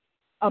showed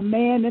a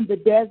man in the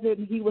desert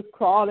and he was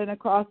crawling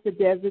across the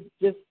desert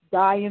just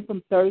dying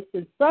from thirst,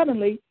 and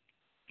suddenly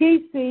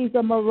he sees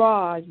a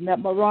mirage, and that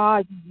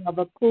mirage is of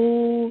a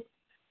cool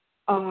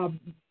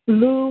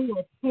blue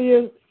or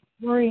clear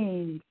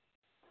spring.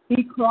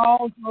 He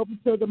crawls over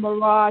to the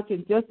mirage,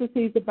 and just as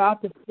he's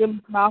about to fill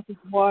his mouth with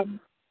water,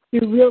 he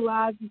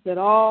realizes that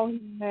all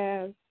he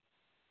has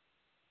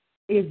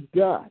is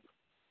dust.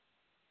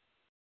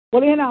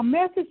 Well, in our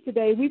message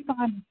today, we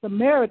find a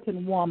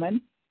Samaritan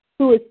woman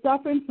who is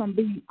suffering from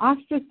being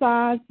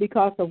ostracized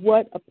because of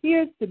what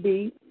appears to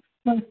be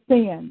her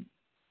sin.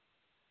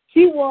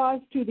 She was,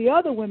 to the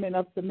other women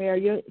of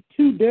Samaria,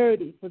 too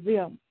dirty for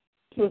them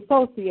to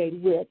associate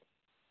with.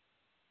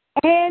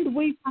 And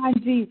we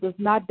find Jesus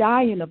not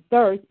dying of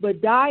thirst,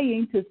 but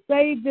dying to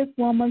save this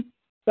woman's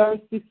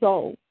thirsty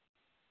soul.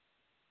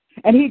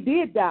 And he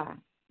did die,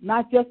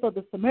 not just for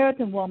the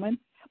Samaritan woman,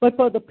 but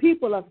for the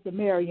people of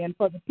Samaria and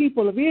for the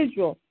people of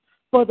Israel,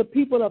 for the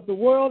people of the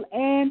world,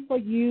 and for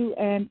you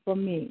and for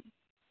me.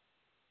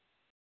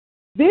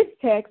 This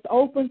text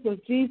opens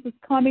with Jesus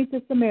coming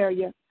to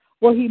Samaria,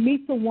 where he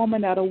meets a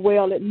woman at a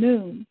well at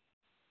noon.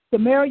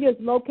 Samaria is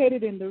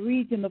located in the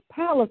region of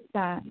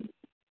Palestine.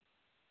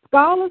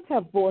 Scholars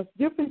have voiced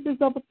differences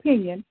of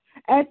opinion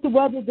as to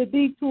whether the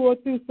detour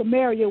through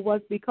Samaria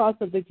was because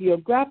of the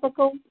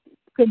geographical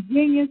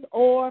convenience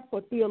or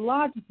for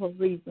theological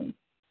reasons.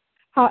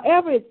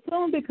 However, it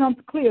soon becomes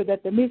clear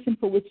that the mission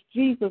for which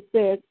Jesus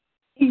says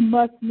he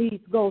must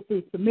needs go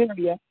through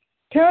Samaria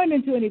turned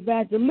into an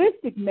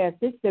evangelistic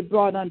message that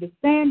brought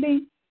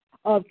understanding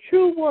of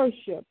true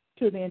worship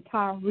to the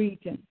entire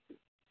region.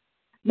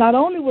 Not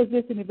only was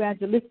this an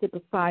evangelistic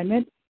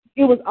assignment,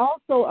 it was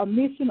also a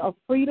mission of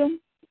freedom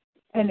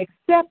and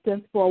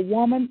acceptance for a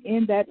woman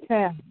in that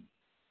town.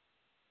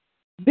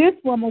 This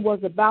woman was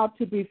about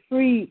to be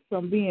freed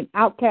from being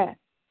outcast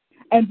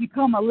and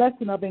become a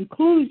lesson of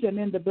inclusion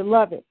in the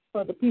beloved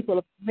for the people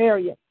of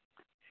Samaria.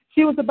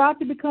 She was about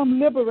to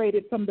become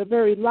liberated from the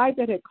very life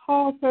that had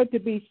caused her to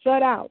be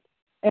shut out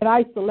and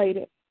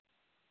isolated.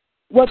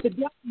 What the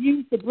devil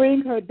used to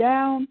bring her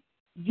down,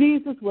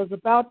 Jesus was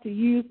about to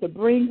use to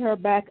bring her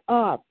back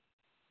up.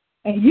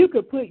 And you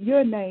could put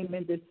your name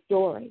in this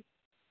story.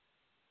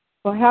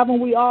 For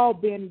haven't we all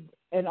been,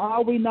 and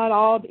are we not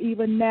all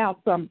even now,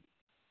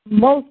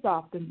 most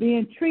often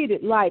being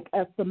treated like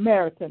a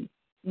Samaritan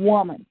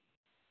woman?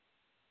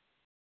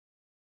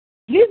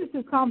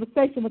 Jesus'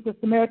 conversation with the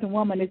Samaritan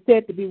woman is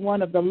said to be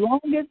one of the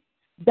longest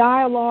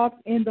dialogues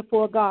in the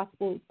four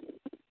Gospels.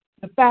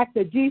 The fact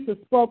that Jesus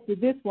spoke to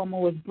this woman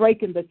was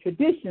breaking the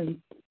traditions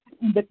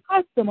and the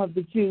custom of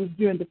the Jews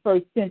during the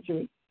first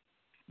century.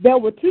 There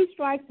were two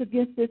strikes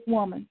against this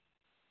woman.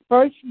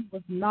 First, she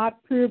was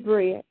not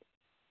purebred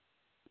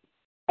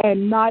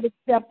and not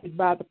accepted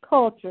by the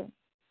culture.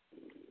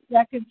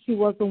 Second, she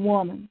was a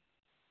woman.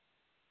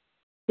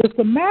 The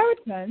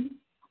Samaritans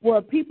were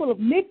a people of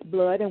mixed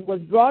blood and was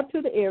brought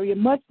to the area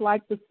much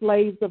like the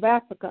slaves of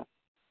Africa.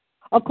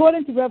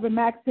 According to Reverend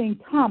Maxine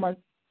Thomas,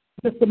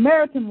 the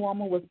Samaritan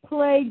woman was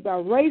plagued by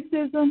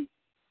racism,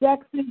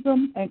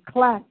 sexism, and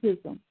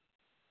classism.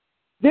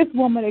 This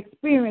woman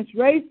experienced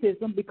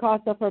racism because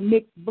of her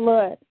mixed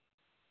blood.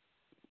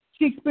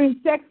 She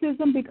experienced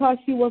sexism because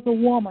she was a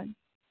woman,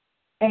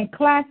 and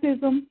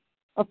classism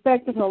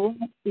affected her life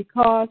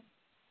because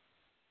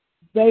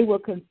they were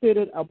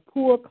considered a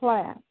poor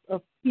class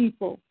of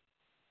people.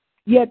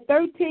 Yet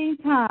 13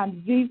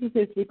 times Jesus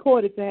is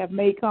recorded to have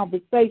made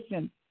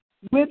conversation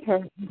with her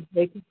at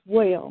Jacob's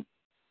well.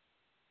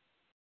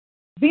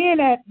 Being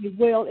at the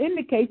well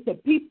indicates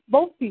that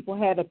both people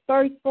had a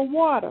thirst for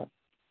water.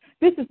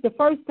 This is the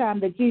first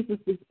time that Jesus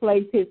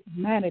displays his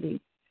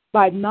humanity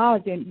by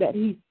acknowledging that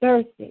he's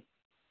thirsty.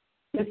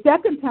 The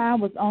second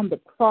time was on the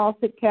cross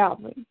at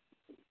Calvary.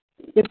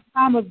 The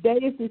time of day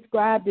is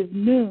described as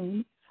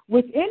noon,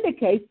 which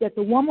indicates that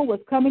the woman was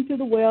coming to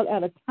the well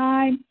at a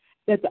time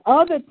that the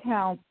other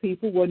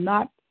townspeople were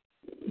not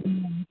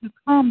to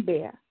come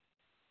there.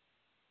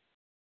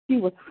 She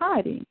was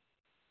hiding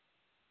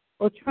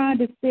or trying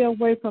to stay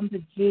away from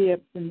the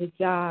jibs and the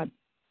jibes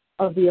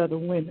of the other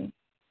women.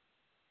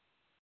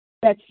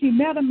 That she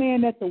met a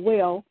man at the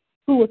well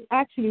who was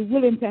actually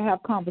willing to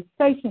have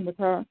conversation with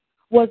her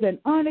was an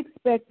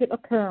unexpected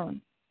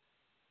occurrence.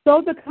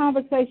 So the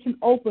conversation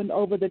opened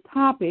over the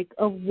topic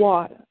of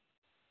water.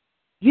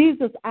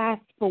 Jesus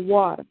asked for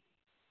water.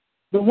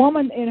 The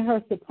woman, in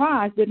her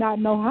surprise, did not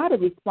know how to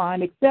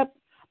respond except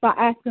by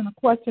asking a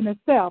question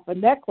herself,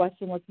 and that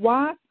question was,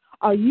 why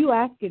are you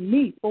asking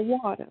me for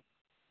water?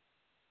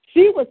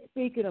 She was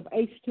speaking of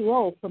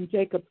H2O from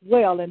Jacob's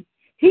well, and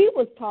he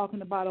was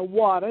talking about a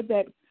water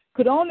that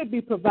could only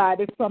be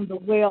provided from the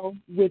well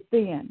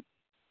within.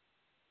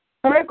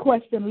 Her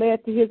question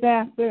led to his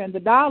answer and the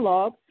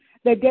dialogue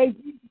that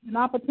gave Jesus an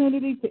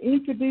opportunity to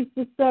introduce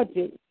the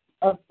subject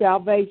of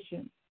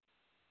salvation.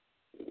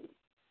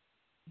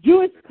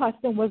 Jewish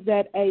custom was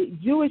that a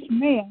Jewish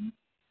man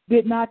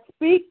did not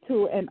speak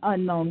to an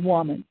unknown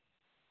woman,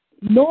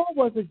 nor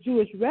was a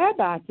Jewish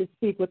rabbi to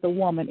speak with a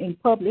woman in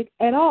public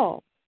at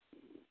all.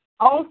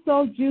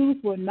 Also, Jews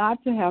were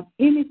not to have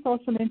any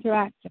social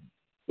interaction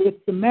with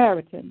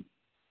Samaritans,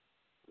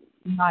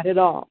 not at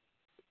all.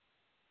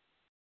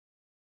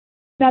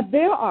 Now,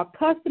 there are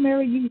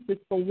customary uses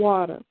for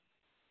water.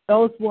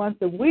 Those ones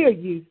that we're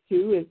used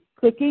to is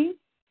cooking,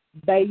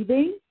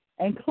 bathing,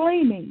 and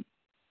cleaning.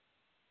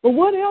 But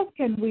what else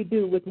can we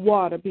do with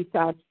water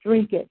besides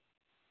drink it?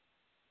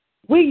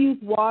 We use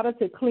water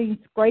to clean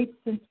scrapes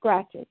and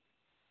scratches.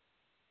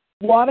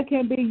 Water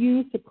can be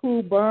used to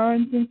cool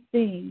burns and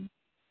steam.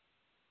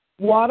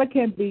 Water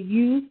can be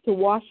used to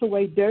wash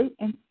away dirt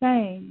and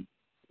stains.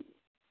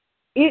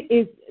 It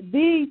is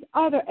these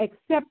other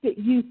accepted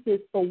uses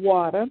for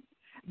water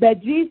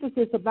that Jesus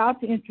is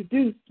about to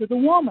introduce to the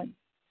woman.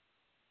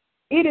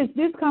 It is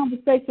this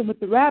conversation with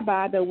the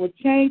rabbi that will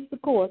change the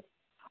course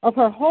of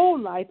her whole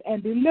life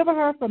and deliver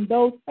her from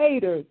those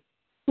haters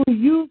who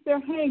use their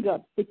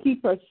hang-ups to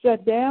keep her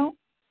shut down,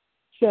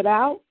 shut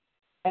out,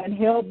 and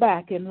held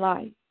back in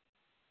life.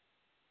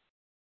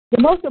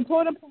 The most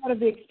important part of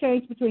the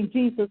exchange between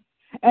Jesus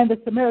and the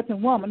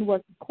Samaritan woman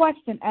was the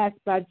question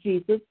asked by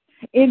Jesus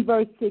in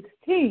verse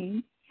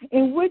 16,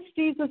 in which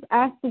Jesus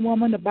asked the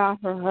woman about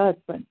her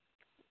husband.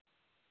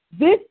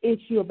 This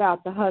issue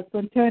about the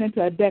husband turned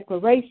into a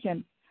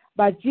declaration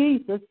by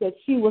Jesus that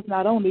she was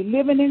not only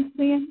living in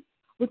sin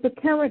with the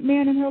current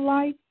man in her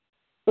life,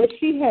 but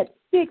she had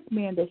 6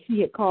 men that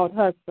she had called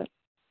husband,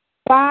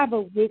 5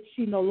 of which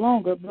she no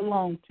longer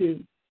belonged to.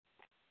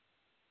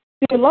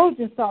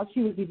 Theologians thought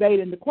she was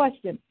evading the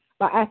question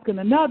by asking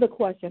another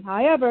question.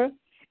 However,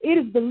 it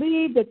is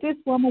believed that this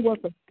woman was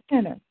a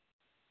sinner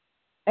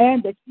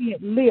and that she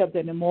had lived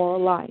an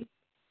immoral life.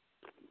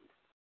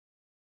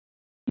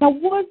 Now,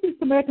 was the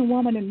Samaritan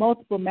woman in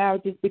multiple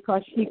marriages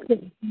because she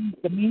couldn't please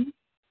the men?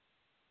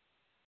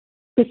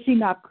 Could she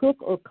not cook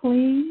or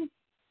clean?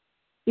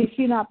 Did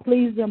she not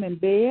please them in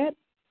bed?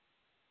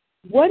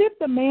 What if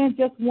the man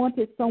just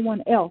wanted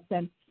someone else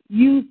and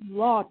used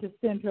law to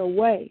send her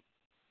away?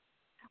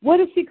 What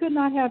if she could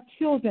not have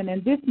children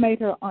and this made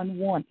her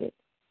unwanted?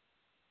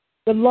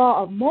 The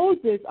law of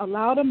Moses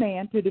allowed a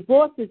man to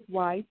divorce his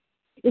wife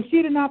if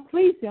she did not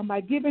please him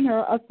by giving her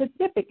a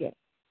certificate.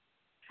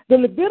 The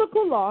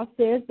Levitical law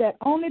says that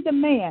only the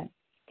man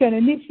can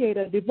initiate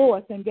a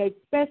divorce and gave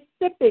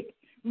specific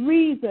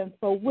reasons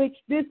for which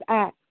this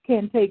act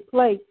can take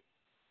place.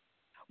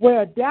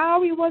 Where a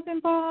dowry was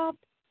involved,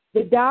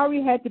 the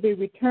dowry had to be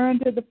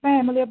returned to the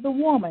family of the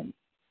woman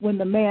when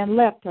the man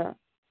left her.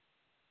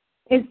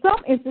 In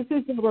some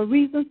instances, there were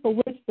reasons for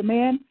which the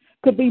man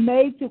could be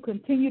made to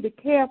continue to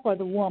care for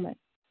the woman.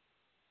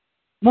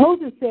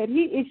 Moses said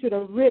he issued a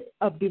writ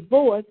of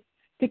divorce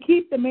to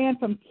keep the man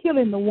from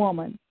killing the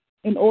woman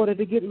in order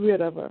to get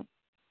rid of her.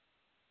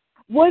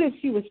 What if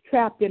she was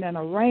trapped in an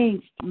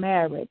arranged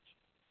marriage,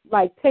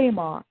 like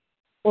Tamar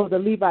or the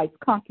Levite's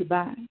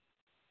concubine?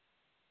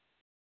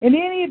 In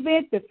any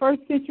event, the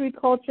first century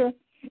culture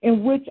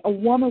in which a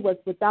woman was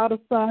without a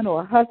son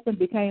or a husband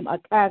became a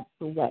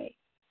castaway.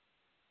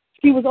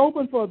 She was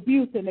open for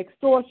abuse and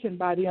extortion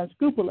by the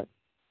unscrupulous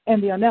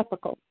and the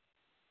unethical.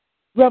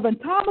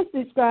 Reverend Thomas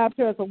described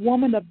her as a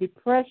woman of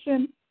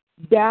depression,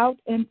 doubt,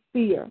 and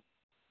fear.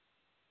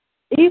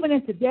 Even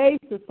in today's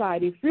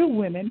society, few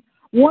women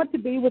want to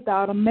be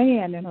without a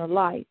man in her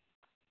life.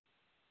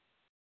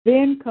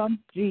 Then comes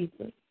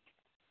Jesus.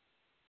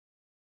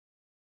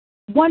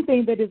 One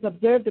thing that is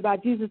observed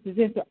about Jesus'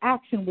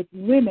 interaction with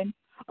women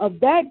of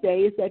that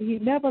day is that he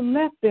never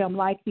left them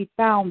like he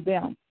found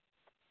them.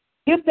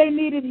 If they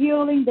needed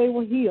healing, they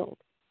were healed.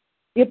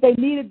 If they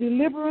needed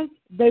deliverance,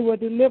 they were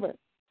delivered.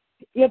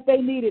 If they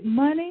needed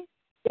money,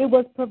 it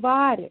was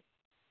provided.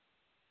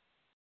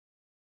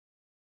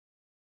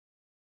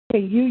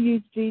 Can you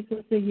use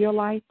Jesus in your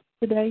life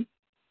today?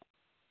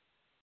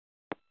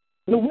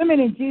 The women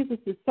in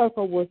Jesus'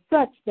 circle were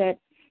such that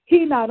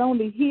he not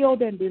only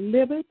healed and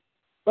delivered,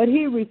 but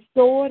he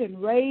restored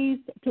and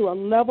raised to a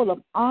level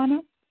of honor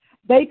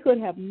they could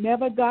have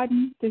never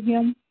gotten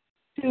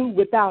to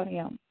without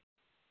him.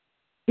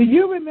 Do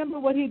you remember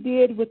what he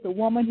did with the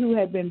woman who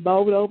had been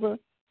bowled over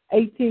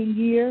 18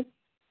 years?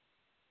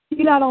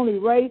 He not only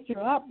raised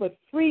her up, but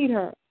freed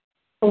her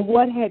from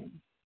what had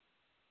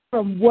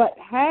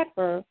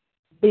her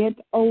bent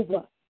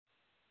over.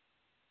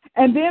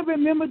 And then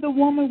remember the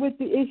woman with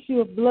the issue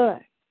of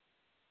blood.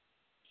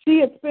 She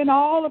had spent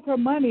all of her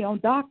money on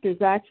doctors,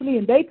 actually,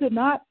 and they could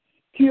not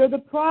cure the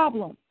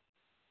problem.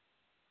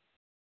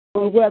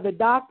 But where the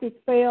doctors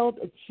failed,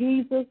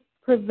 Jesus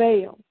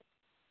prevailed.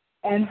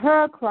 And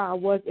her cry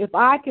was, if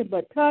I can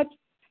but touch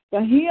the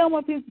hem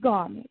of his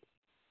garment,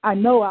 I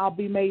know I'll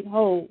be made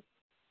whole.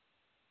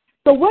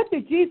 So what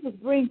did Jesus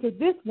bring to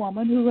this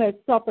woman who had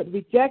suffered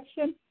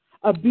rejection,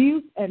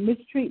 abuse, and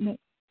mistreatment?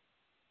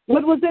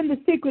 What was in the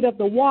secret of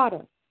the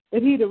water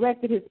that he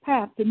directed his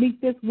path to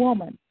meet this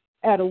woman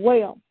at a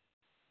well?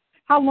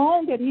 How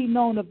long had he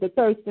known of the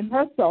thirst in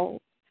her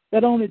soul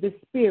that only the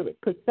Spirit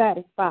could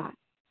satisfy?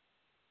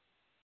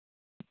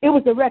 It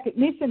was a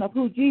recognition of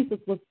who Jesus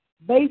was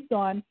based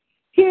on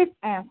his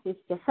answers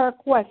to her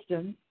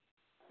questions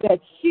that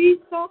she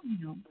saw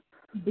him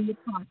to be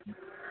a prophet.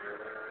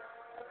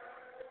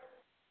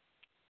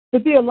 The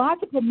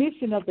theological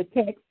mission of the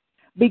text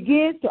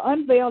begins to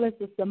unveil as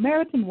the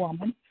Samaritan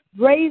woman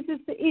raises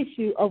the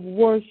issue of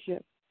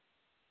worship.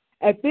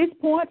 At this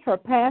point, her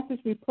past is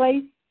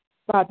replaced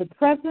by the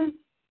presence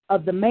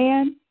of the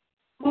man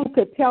who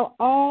could tell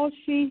all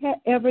she had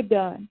ever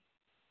done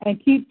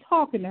and keep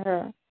talking to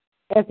her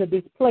as a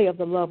display of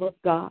the love of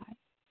God.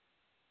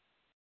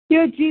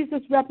 Here,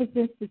 Jesus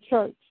represents the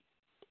church.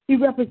 He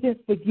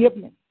represents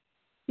forgiveness.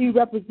 He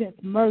represents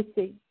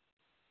mercy.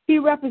 He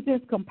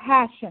represents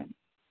compassion.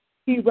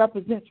 He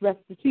represents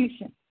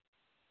restitution.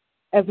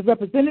 As a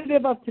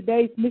representative of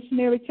today's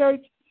missionary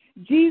church,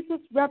 Jesus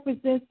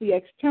represents the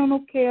external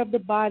care of the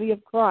body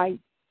of Christ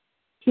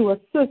to a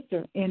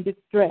sister in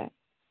distress.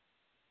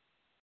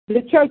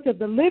 The church of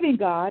the living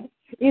God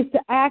is to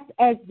act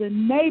as the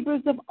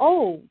neighbors of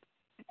old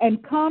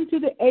and come to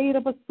the aid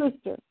of a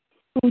sister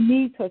who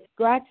needs her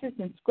scratches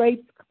and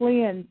scrapes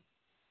cleansed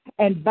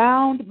and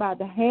bound by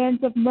the hands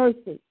of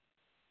mercy.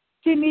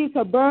 She needs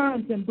her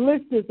burns and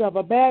blisters of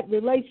a bad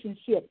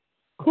relationship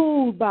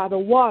cooled by the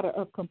water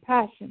of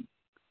compassion.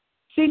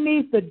 She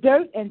needs the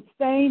dirt and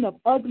stain of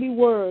ugly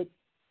words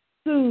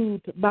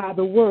soothed by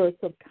the words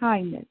of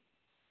kindness.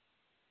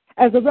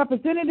 As a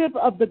representative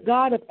of the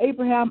God of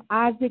Abraham,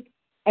 Isaac,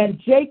 and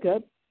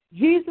Jacob,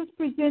 Jesus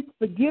presents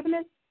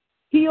forgiveness,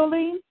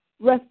 healing,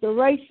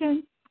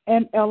 restoration,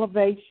 and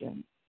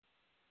elevation.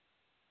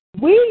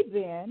 We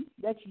then,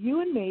 that's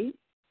you and me,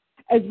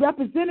 as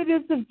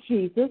representatives of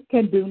Jesus,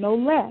 can do no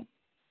less.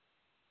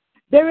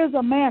 There is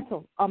a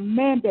mantle, a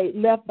mandate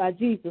left by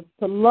Jesus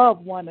to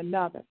love one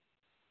another.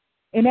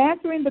 In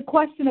answering the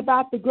question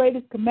about the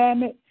greatest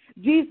commandment,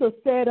 Jesus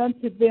said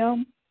unto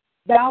them,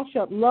 Thou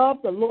shalt love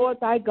the Lord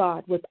thy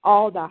God with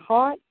all thy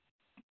heart,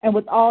 and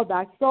with all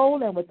thy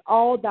soul, and with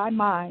all thy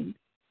mind.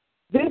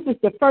 This is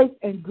the first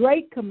and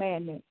great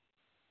commandment.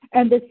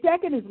 And the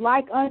second is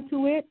like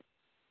unto it,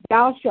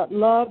 Thou shalt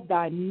love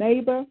thy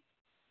neighbor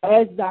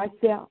as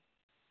thyself.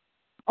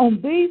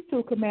 On these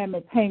two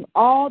commandments hang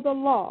all the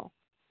law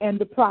and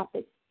the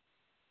prophets.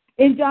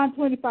 In John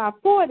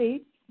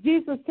 25:40,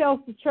 Jesus tells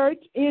the church,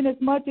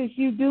 Inasmuch as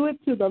you do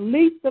it to the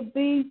least of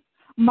these,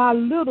 my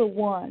little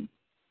ones,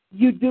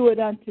 you do it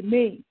unto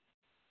me.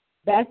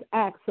 That's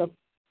acts of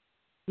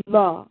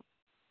love,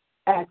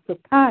 acts of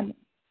kindness.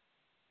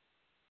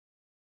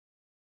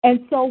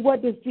 And so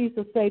what does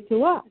Jesus say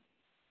to us?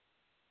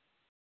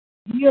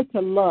 We are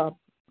to love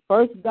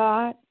first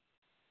God,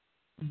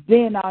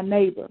 then our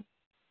neighbor,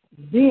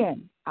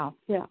 then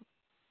ourselves.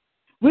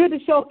 We're to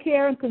show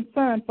care and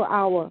concern for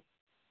our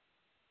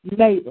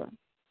neighbor.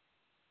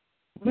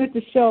 We're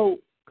to show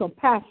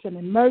compassion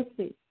and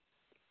mercy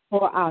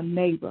for our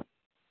neighbor.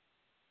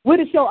 We're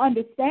to show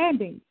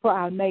understanding for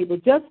our neighbor,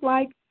 just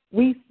like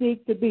we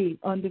seek to be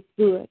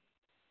understood.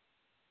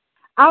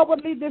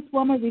 Outwardly, this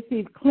woman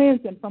received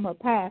cleansing from her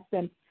past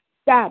and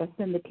status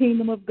in the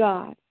kingdom of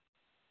God.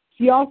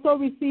 She also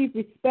received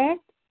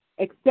respect,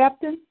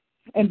 acceptance,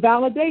 and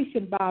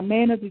validation by a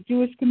man of the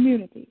Jewish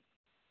community.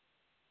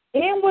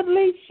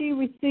 Inwardly, she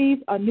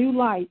received a new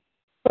life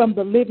from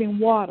the living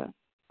water,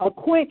 a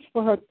quench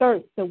for her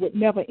thirst that would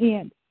never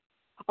end,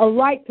 a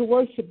right to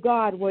worship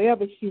God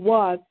wherever she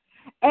was,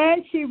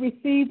 and she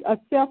received a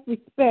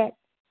self-respect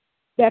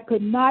that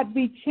could not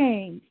be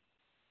changed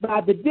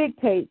by the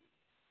dictates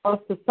of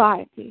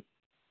society.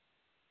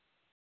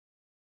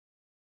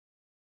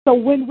 So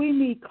when we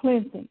need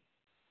cleansing,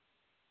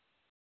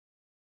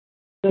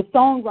 the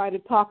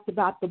songwriter talks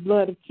about the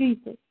blood of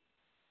Jesus.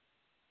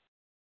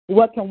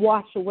 What can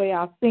wash away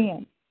our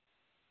sins?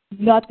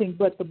 Nothing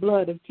but the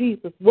blood of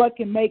Jesus. What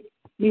can make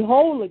me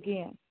whole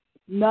again?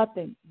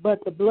 Nothing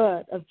but the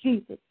blood of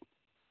Jesus.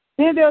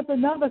 Then there's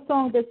another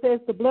song that says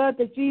the blood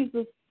that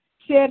Jesus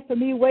shed for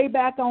me way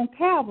back on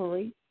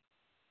Calvary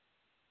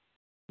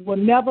will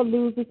never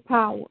lose its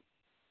power.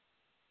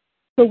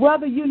 So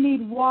whether you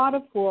need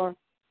water for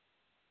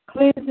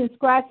cleansing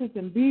scratches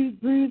and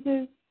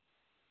bruises,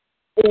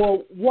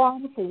 or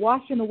water for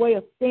washing away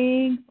a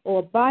sting or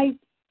a bite,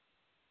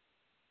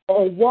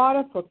 or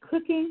water for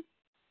cooking,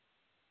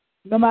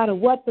 no matter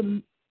what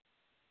the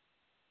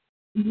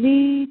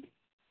need,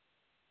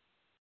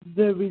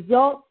 the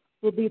result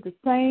will be the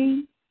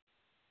same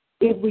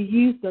if we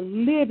use the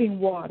living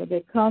water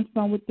that comes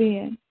from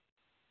within.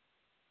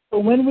 So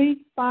when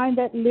we find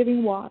that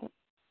living water,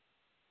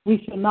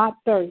 we shall not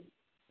thirst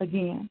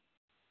again.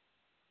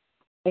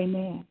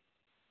 Amen.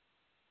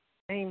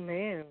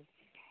 Amen.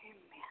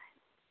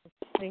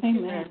 Thank Amen.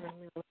 you, Reverend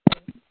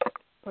Milton,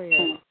 for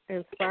your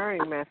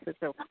inspiring message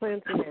of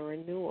cleansing and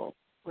renewal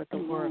with the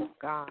Word of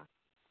God.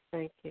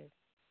 Thank you.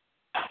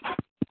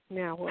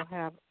 Now we'll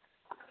have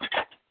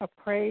a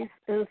praise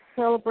and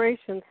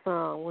celebration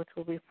song, which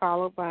will be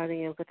followed by the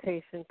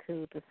invitation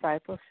to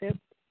discipleship.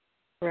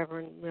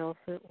 Reverend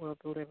Milton will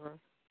deliver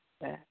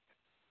that.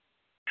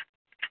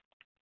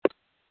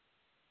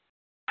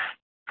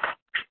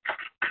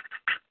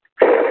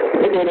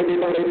 Come on,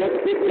 everybody,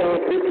 let's get down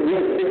this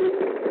worship.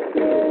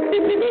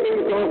 If you know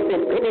he's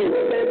awesome, come on,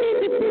 stand in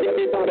between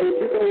everybody. If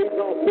you know he's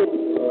awesome,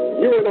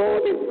 you're in all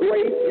this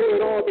grace, you're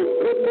in all this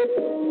goodness,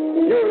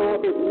 you're in all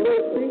this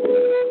mercy,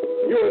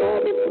 you're in all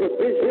this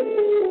provision.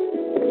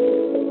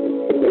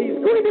 He's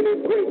great and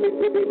he's greatly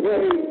to be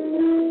praised.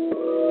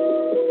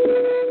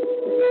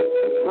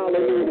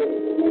 Hallelujah.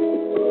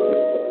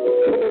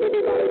 Come on,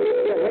 everybody,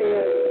 lift your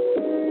hands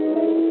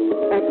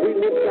as we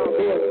lift our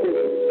voices.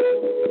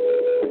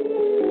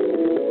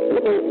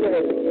 Come on,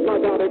 say, my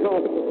God is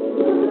awesome.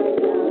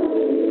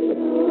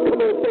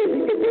 Come on, say, he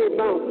can move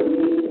mountains.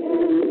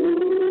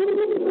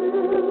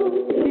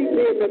 Keep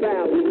me in the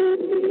valley.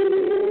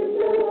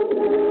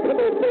 Come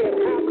on, say it,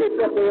 habits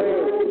of the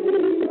air.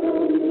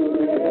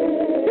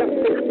 Yes,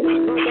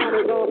 my God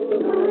is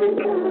awesome.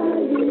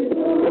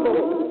 Come on,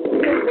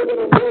 here's what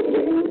I'm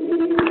working.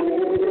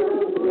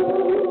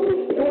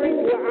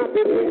 Strength where I've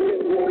been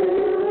weakened.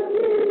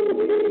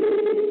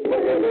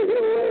 Forever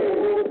he'll reign.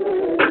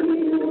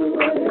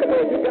 Come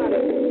on, you got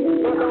it.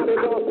 My God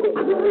is awesome.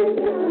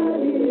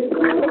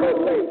 Come on,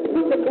 say, he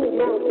can move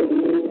mountains.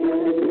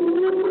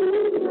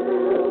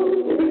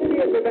 Keep me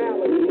in the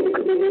valley.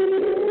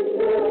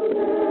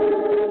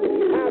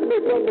 Hide me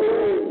from the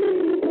rain.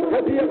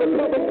 Has he ever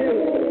covered you?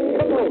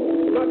 Come on,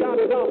 my God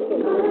is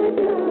awesome.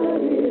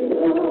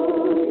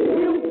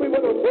 Heals me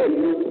when I'm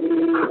broken.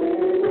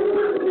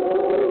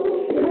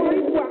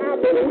 Strength where I've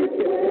been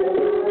weakened.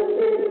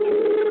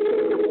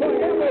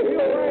 Forever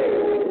he'll reign.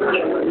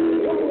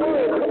 One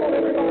word, come on,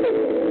 everybody.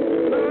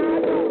 My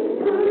God.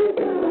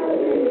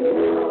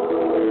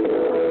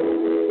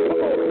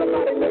 Come on,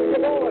 somebody lift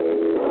your voice.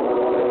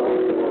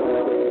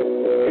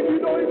 If you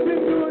know he's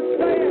been good,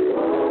 say it.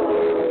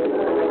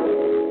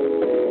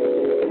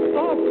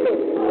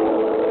 Awesome.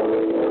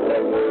 Say,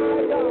 my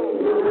God.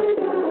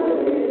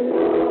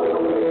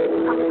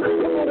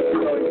 Come on, if you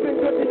know he's been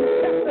good, can you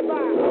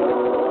testify?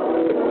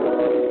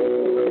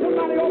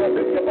 Somebody ought to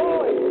lift your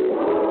voice.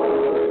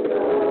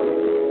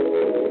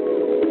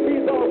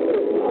 He's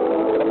awesome.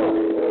 Come on.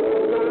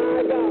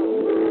 My God.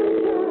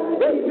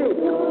 Let's do.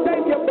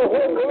 Thank him the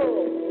whole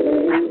world.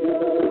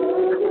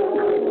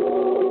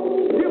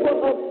 Giver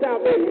of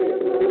salvation.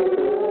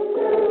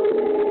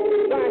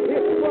 By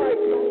his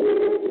stripes.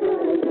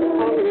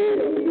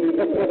 Hallelujah.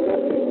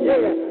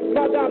 Yeah,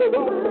 my God is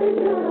awesome.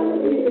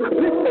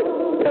 Listen,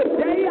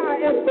 today I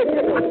am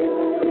forgiven.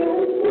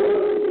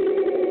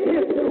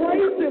 His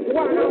grace is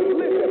why I'm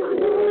living.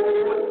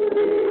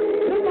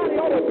 Somebody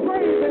ought to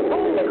praise his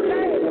holy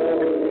name.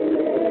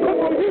 Come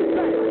on, you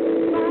say,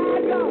 my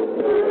God.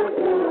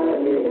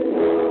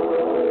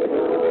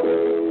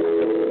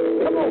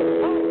 Come on,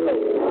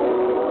 awesome.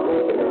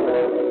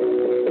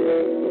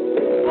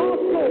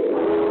 Awesome.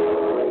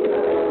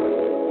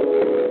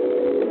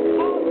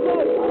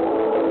 Awesome.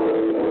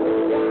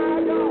 My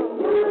God.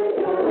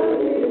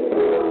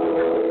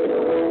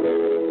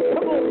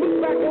 Come on, look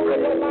back over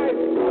your life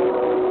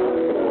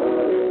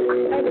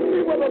and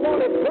see where the Lord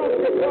has brought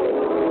you from.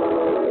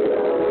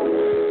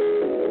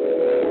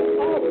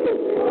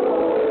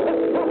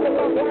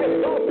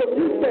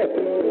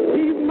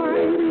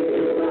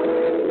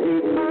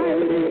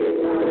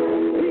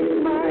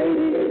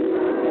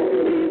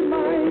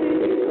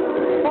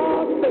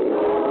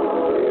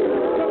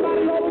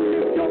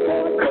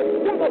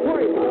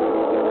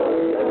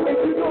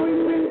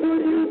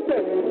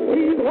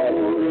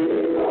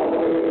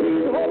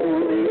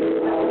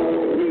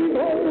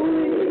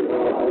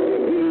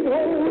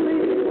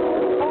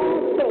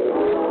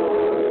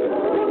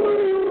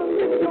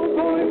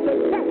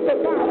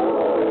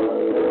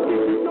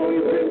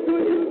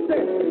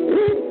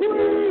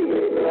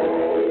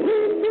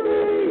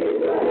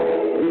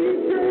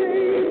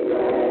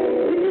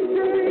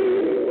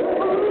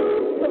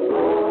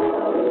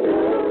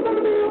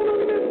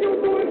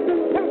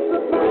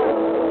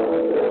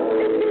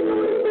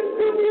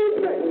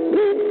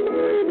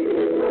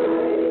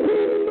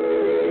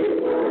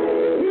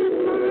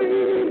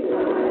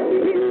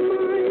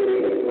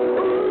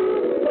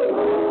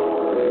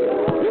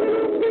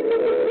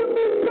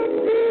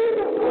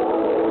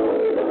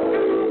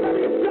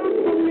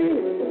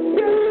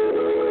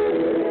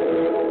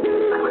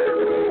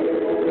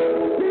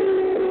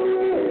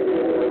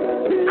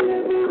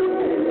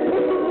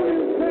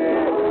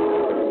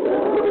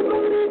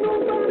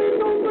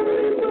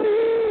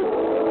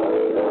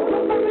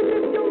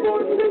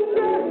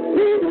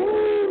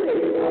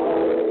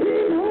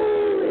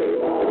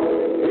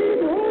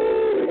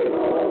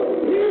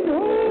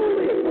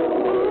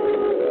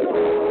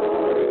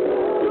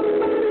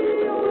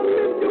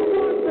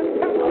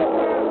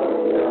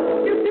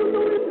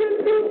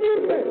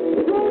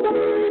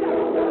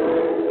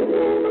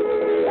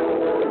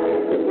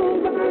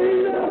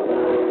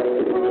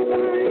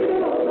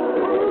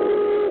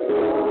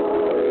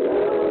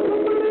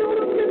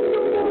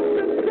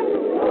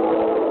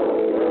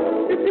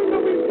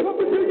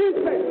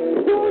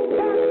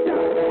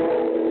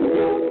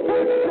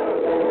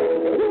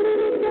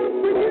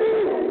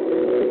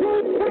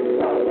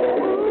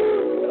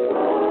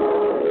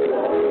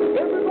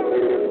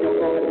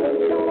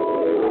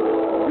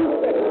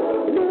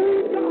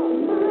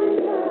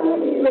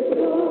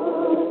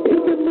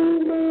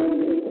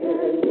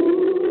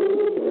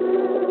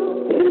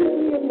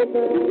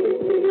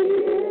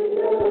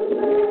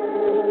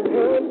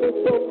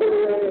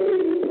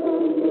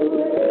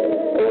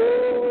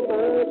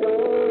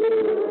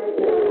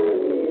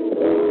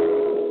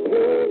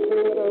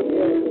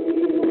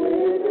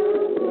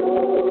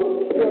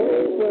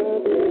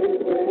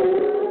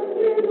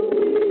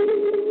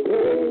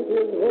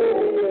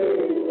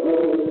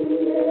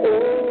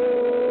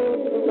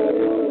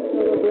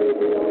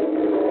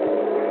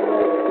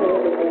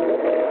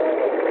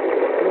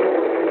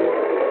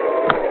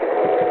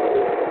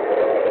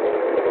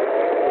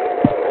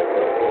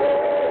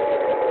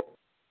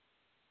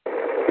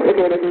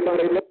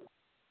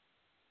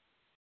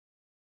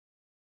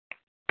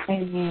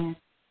 Amen.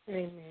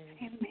 Amen.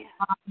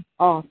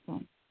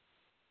 Awesome.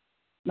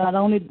 Not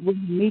only will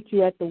he meet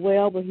you at the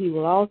well, but he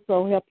will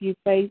also help you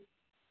face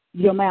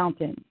your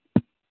mountains.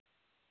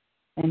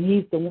 And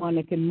he's the one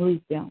that can move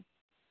them.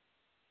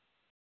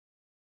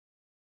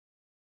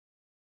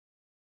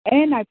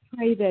 And I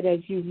pray that as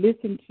you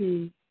listen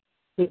to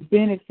the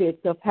benefits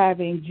of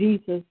having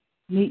Jesus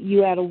meet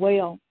you at a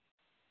well,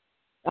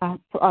 I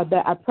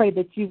pray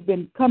that you've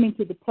been coming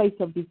to the place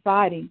of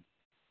deciding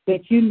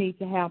that you need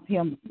to have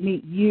him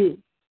meet you.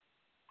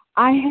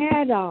 I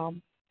had a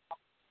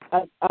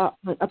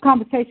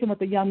conversation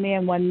with a young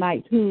man one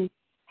night who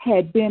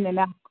had been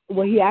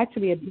he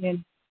actually had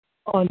been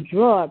on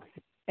drugs.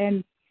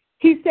 And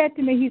he said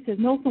to me, he says,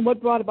 Nelson,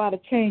 what brought about a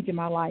change in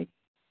my life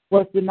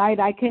was the night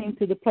I came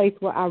to the place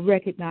where I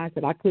recognized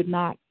that I could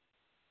not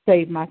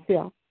save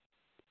myself.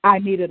 I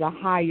needed a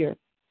higher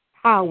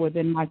power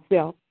than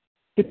myself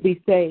to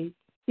be saved.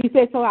 He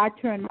said, so I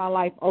turned my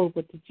life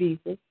over to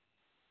Jesus.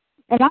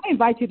 And I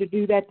invite you to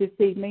do that this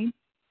evening.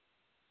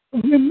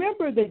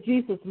 Remember that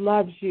Jesus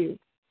loves you.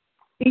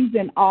 He's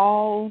in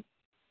all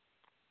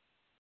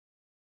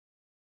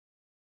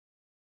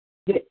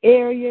the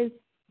areas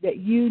that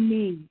you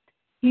need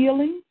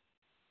healing,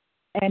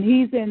 and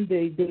he's in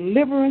the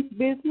deliverance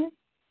business.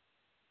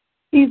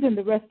 He's in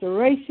the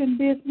restoration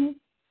business.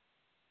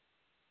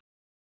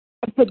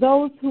 For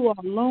those who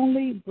are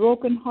lonely,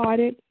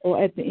 brokenhearted,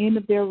 or at the end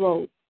of their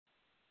road,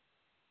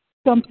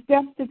 some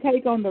steps to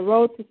take on the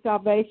road to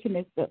salvation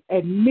is to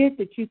admit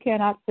that you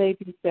cannot save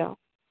yourself.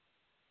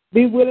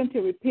 Be willing to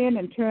repent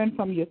and turn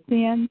from your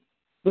sins.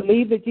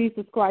 Believe that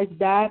Jesus Christ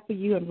died for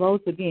you and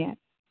rose again.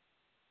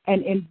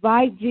 And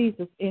invite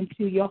Jesus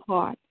into your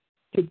heart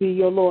to be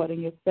your Lord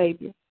and your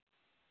Savior.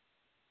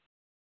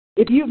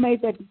 If you've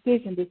made that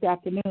decision this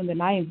afternoon, then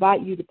I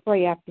invite you to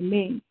pray after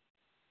me.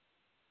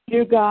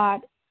 Dear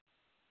God,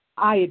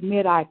 I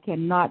admit I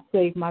cannot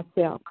save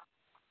myself.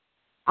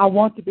 I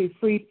want to be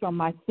freed from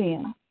my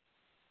sin.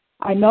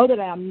 I know that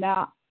I am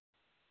not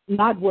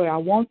where I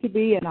want to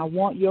be, and I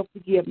want your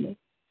forgiveness.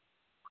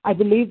 I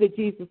believe that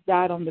Jesus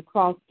died on the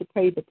cross to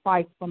pay the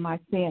price for my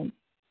sins.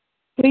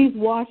 Please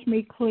wash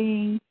me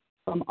clean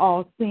from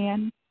all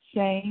sin,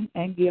 shame,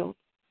 and guilt.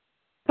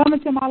 Come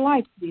into my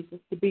life, Jesus,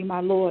 to be my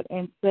Lord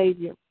and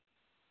Savior.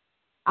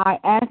 I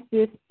ask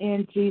this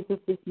in Jesus'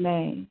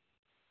 name.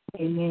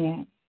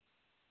 Amen.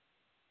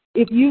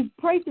 If you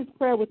prayed this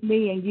prayer with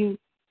me and you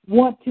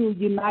want to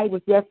unite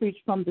with Refuge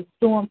from the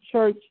Storm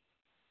Church,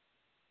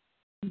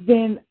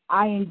 then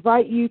I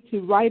invite you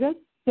to write us,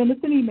 send us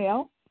an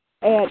email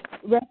at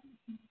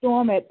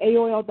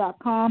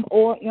refugefromstorm@aol.com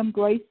or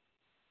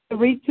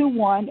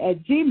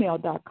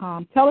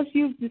mgrace321@gmail.com. Tell us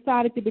you've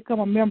decided to become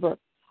a member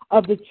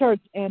of the church,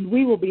 and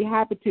we will be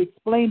happy to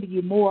explain to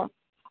you more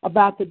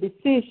about the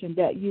decision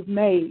that you've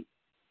made.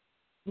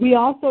 We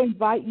also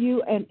invite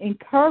you and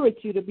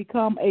encourage you to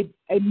become a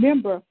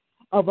member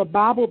of a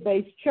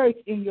Bible-based church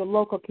in your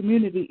local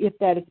community if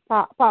that is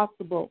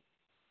possible.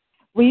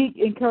 We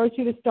encourage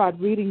you to start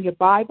reading your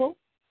Bible.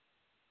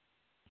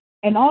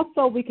 And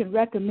also we can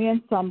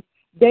recommend some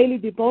daily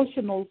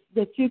devotionals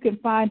that you can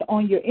find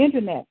on your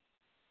internet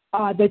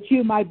that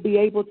you might be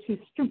able to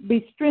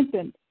be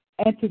strengthened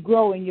and to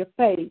grow in your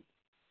faith.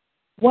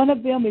 One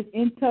of them is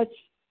In Touch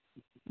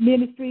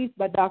Ministries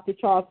by Dr.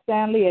 Charles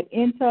Stanley at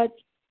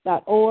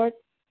intouch.org,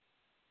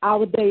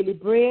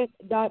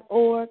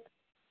 OurDailyBread.org.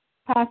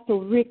 Pastor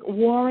Rick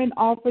Warren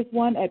offers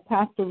one at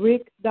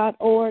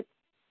PastorRick.org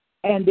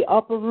and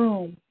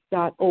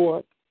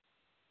TheUpperRoom.org.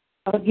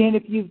 Again,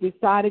 if you've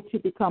decided to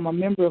become a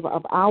member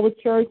of our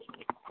church,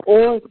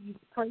 or if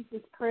you've prayed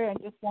this prayer and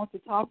just want to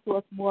talk to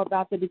us more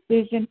about the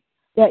decision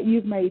that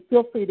you've made,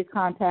 feel free to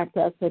contact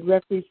us at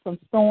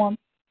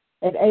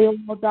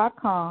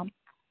refugefromstorm@aol.com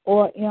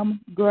or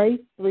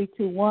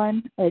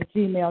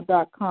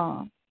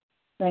mgrace321@gmail.com.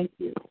 Thank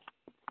you.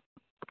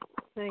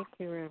 Thank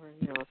you,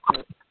 Reverend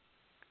Nelson.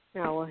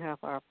 Now we'll have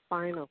our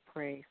final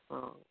praise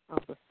song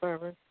of the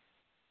service,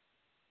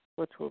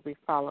 which will be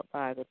followed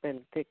by the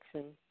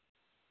benediction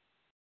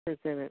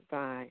presented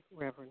by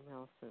Reverend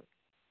Nelson.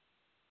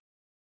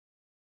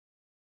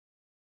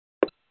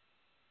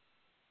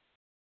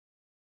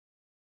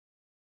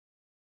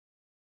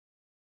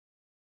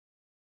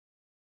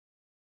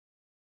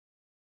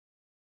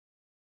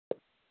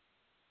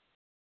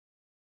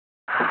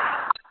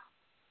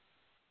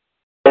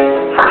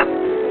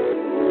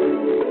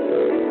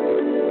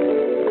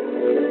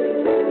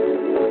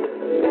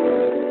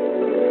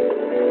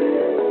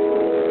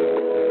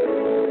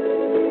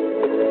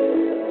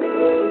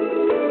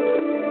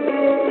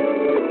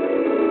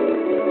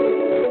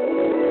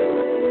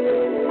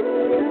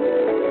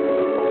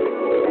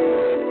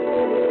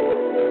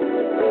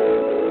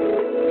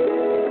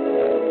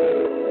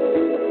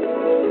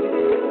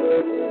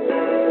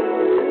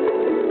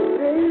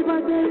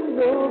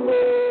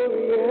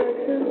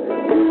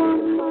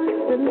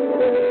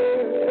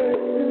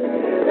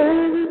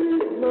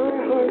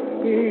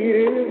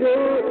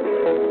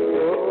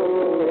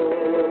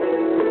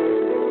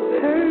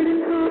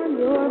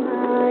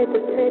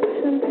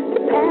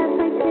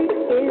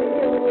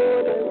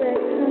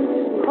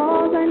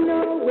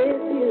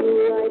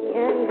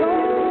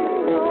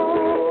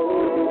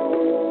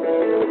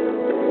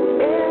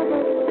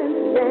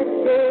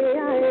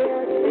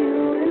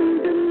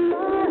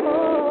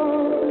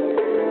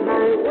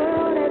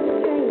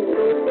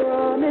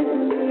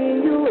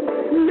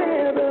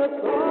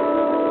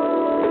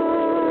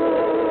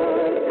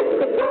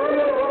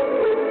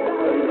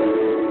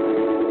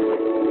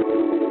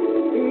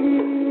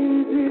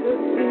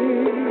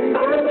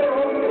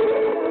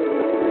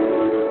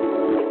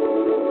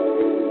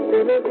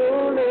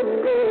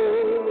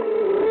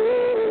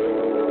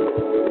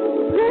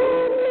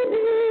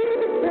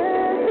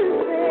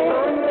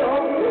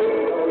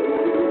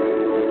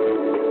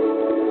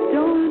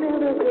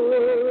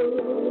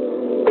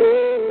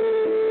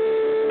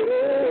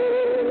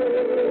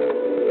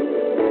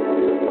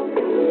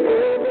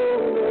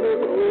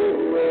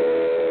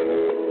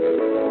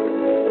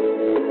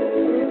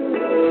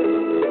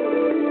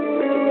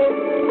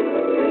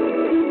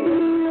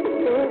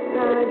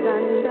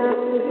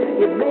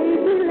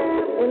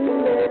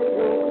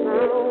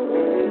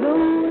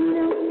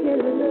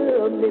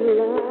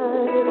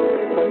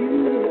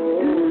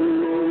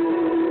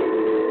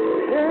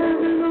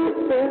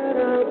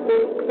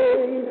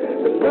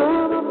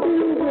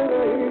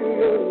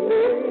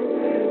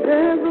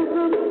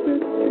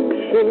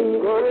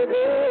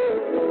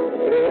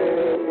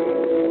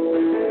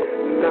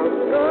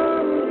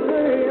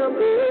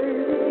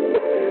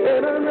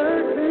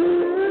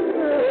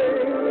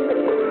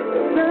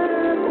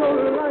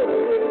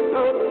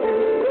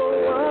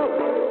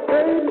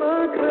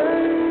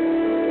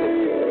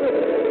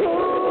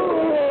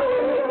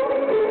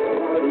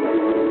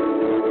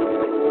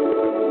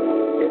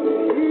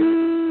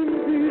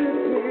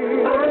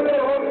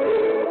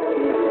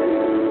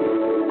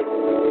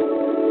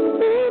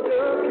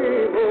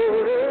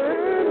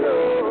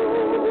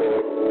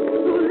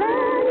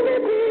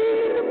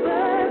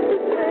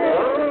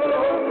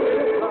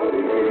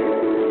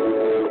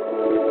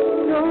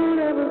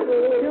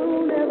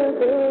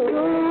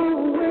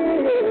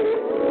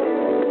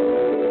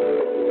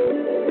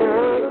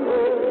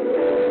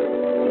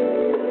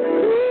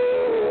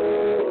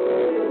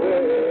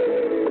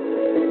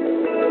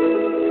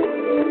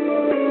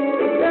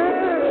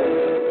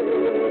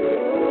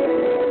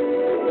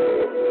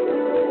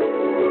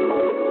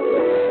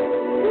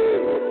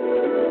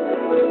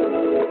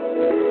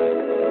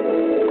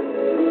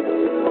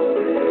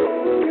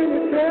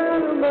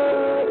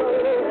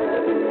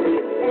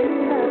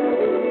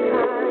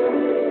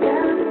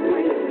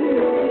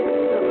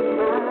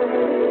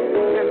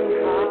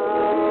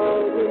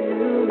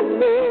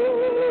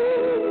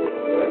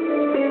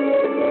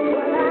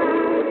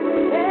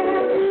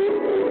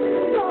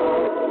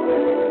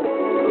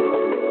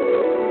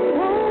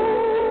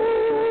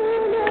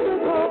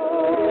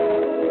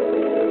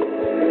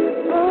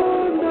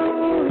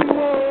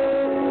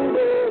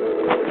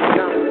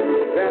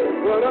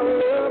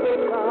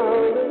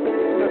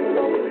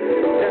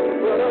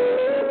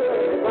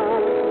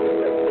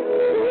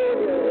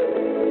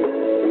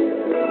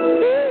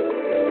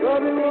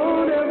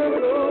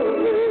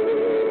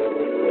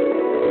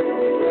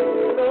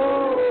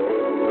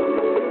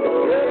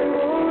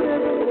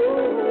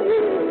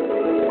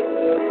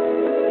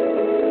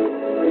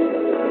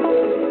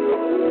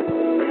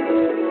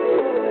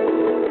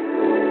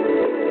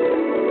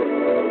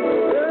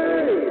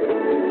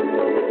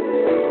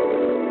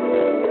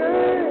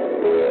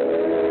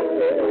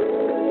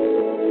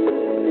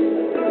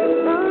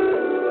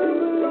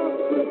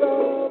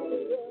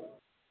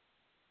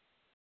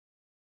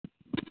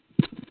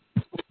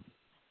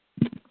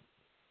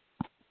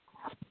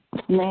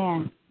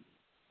 Amen.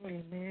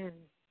 Amen.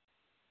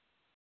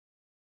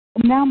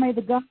 Now may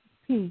the God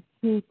of peace,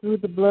 who through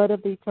the blood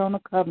of the eternal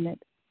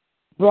covenant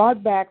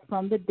brought back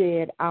from the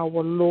dead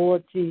our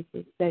Lord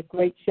Jesus, that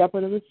great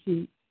shepherd of the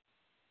sheep,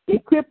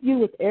 equip you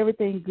with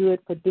everything good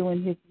for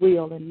doing his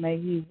will, and may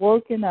he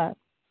work in us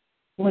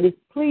what is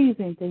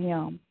pleasing to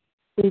him,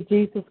 through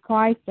Jesus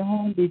Christ, to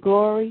whom be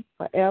glory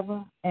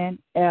forever and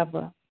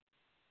ever.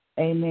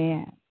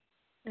 Amen.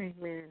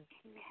 Amen.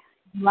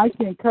 I'd like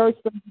to encourage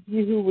those of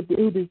you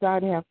who desire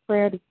to have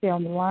prayer to stay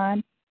on the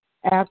line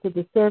after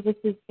the service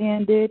is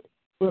ended.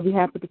 We'll be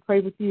happy to pray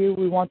with you.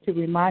 We want to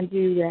remind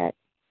you that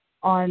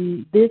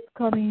on this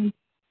coming,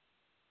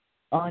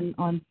 not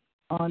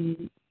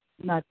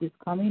this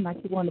coming, I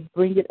just want to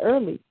bring it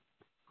early.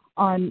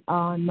 On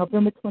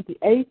November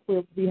 28th,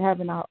 we'll be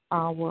having our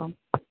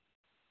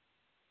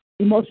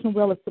Emotional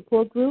Wellness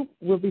Support Group.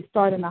 We'll be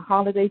starting a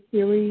holiday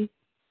series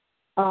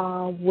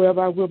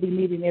whereby we'll be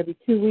meeting every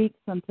 2 weeks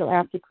until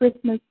after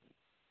Christmas.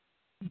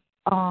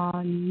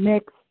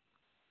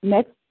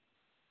 Next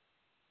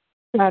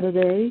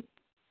Saturday,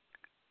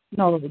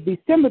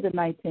 December the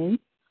 19th,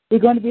 we're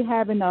going to be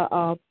having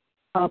a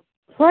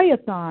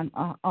prayer-a-thon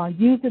on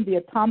using the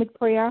atomic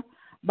prayer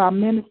by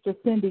Minister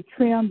Cindy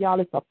Trim. Y'all,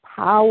 it's a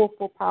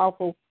powerful,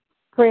 powerful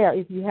prayer.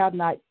 If you have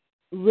not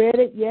read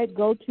it yet,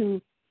 go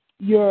to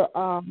your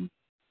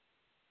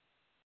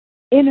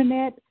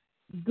internet,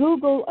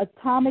 Google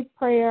Atomic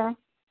Prayer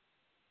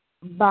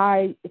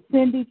by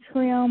Cindy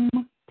Trim,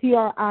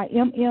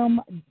 Trimm,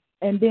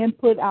 and then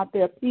put out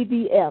their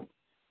PDF.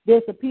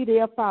 There's a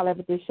PDF file of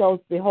it that shows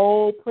the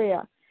whole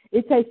prayer.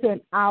 It takes you an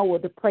hour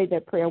to pray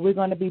that prayer. We're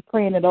going to be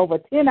praying it over a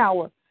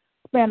 10-hour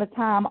span of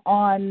time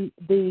on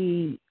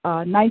the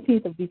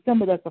 19th of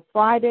December. That's a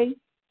Friday,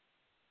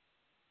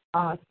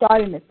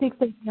 starting at 6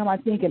 a.m., I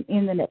think, and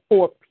ending at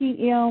 4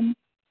 p.m.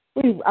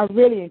 I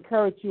really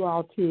encourage you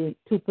all to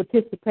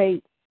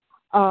participate.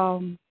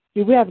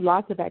 We have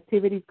lots of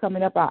activities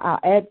coming up. Our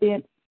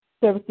Advent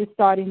services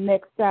starting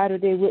next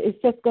Saturday.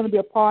 It's just going to be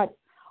a part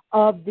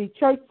of the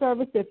church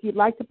service. If you'd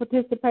like to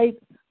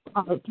participate,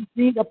 to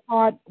be a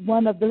part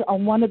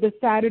on one of the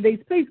Saturdays,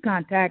 please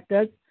contact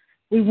us.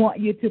 We want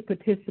you to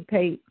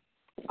participate.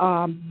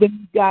 Then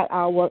we've got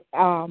our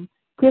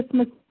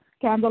Christmas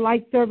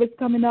candlelight service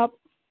coming up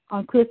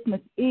on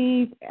Christmas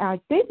Eve. I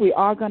think we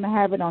are going to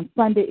have it on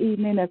Sunday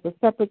evening as a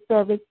separate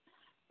service.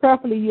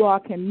 Preferably you all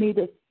can meet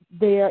us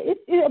there. It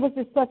was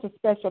just such a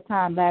special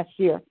time last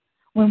year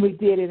when we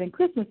did it. And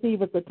Christmas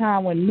Eve was a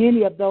time when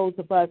many of those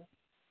of us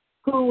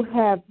who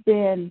have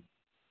been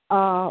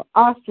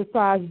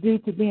ostracized due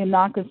to being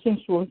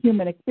non-consensual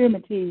human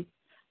experimentees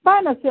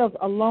find ourselves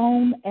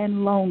alone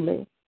and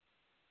lonely.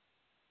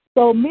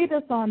 So meet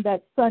us on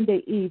that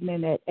Sunday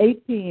evening at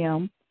 8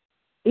 p.m.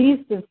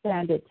 Eastern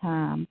Standard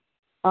Time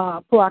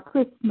for our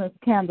Christmas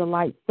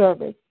candlelight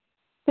service.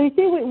 So you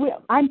see,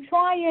 I'm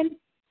trying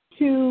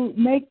to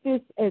make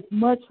this as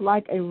much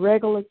like a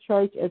regular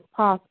church as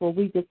possible.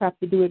 We just have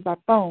to do it by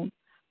phone.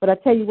 But I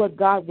tell you what,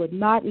 God would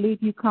not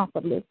leave you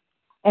comfortless.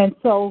 And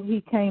so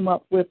he came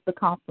up with the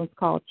conference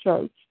called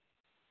church.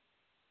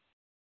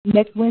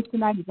 Next Wednesday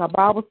night is our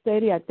Bible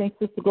study. I think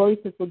Sister Gloria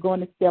says we're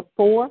going to step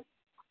 4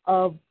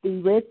 of the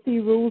Red Sea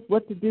rules,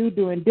 what to do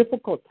during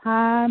difficult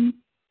times.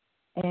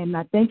 And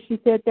I think she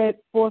said that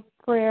fourth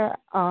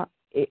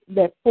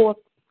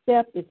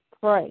step is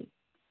pray.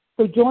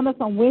 So join us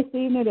on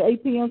Wednesday evening at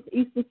 8 p.m.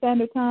 Eastern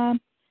Standard Time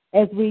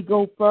as we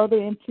go further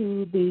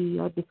into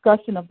the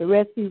discussion of the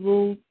Red Sea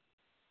rules,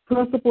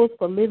 principles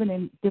for living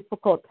in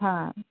difficult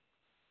times.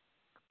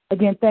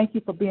 Again, thank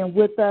you for being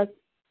with us.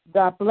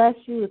 God bless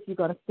you. If you're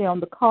going to stay on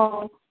the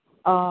call,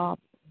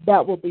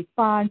 that will be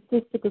fine.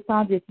 Sister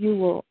Cassandra, if you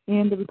will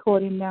end the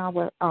recording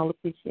now, I'll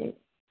appreciate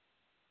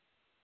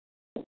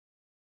it.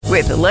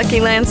 With the Lucky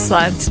Land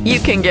Slots, you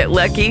can get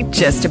lucky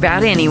just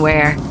about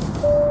anywhere.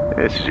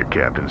 This is your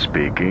captain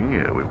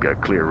speaking. We've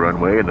got clear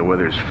runway and the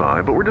weather's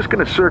fine, but we're just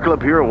going to circle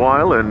up here a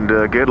while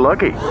and get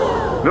lucky.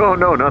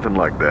 No, nothing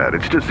like that.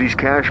 It's just these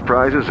cash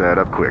prizes add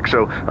up quick.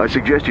 So I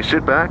suggest you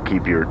sit back,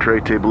 keep your tray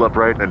table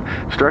upright, and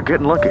start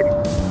getting lucky.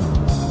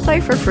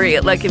 Play for free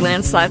at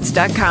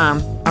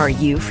LuckyLandSlots.com. Are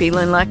you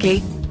feeling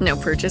lucky? No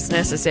purchase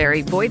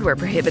necessary. Void where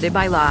prohibited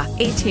by law.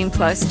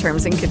 18+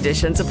 terms and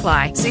conditions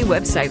apply. See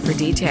website for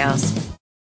details.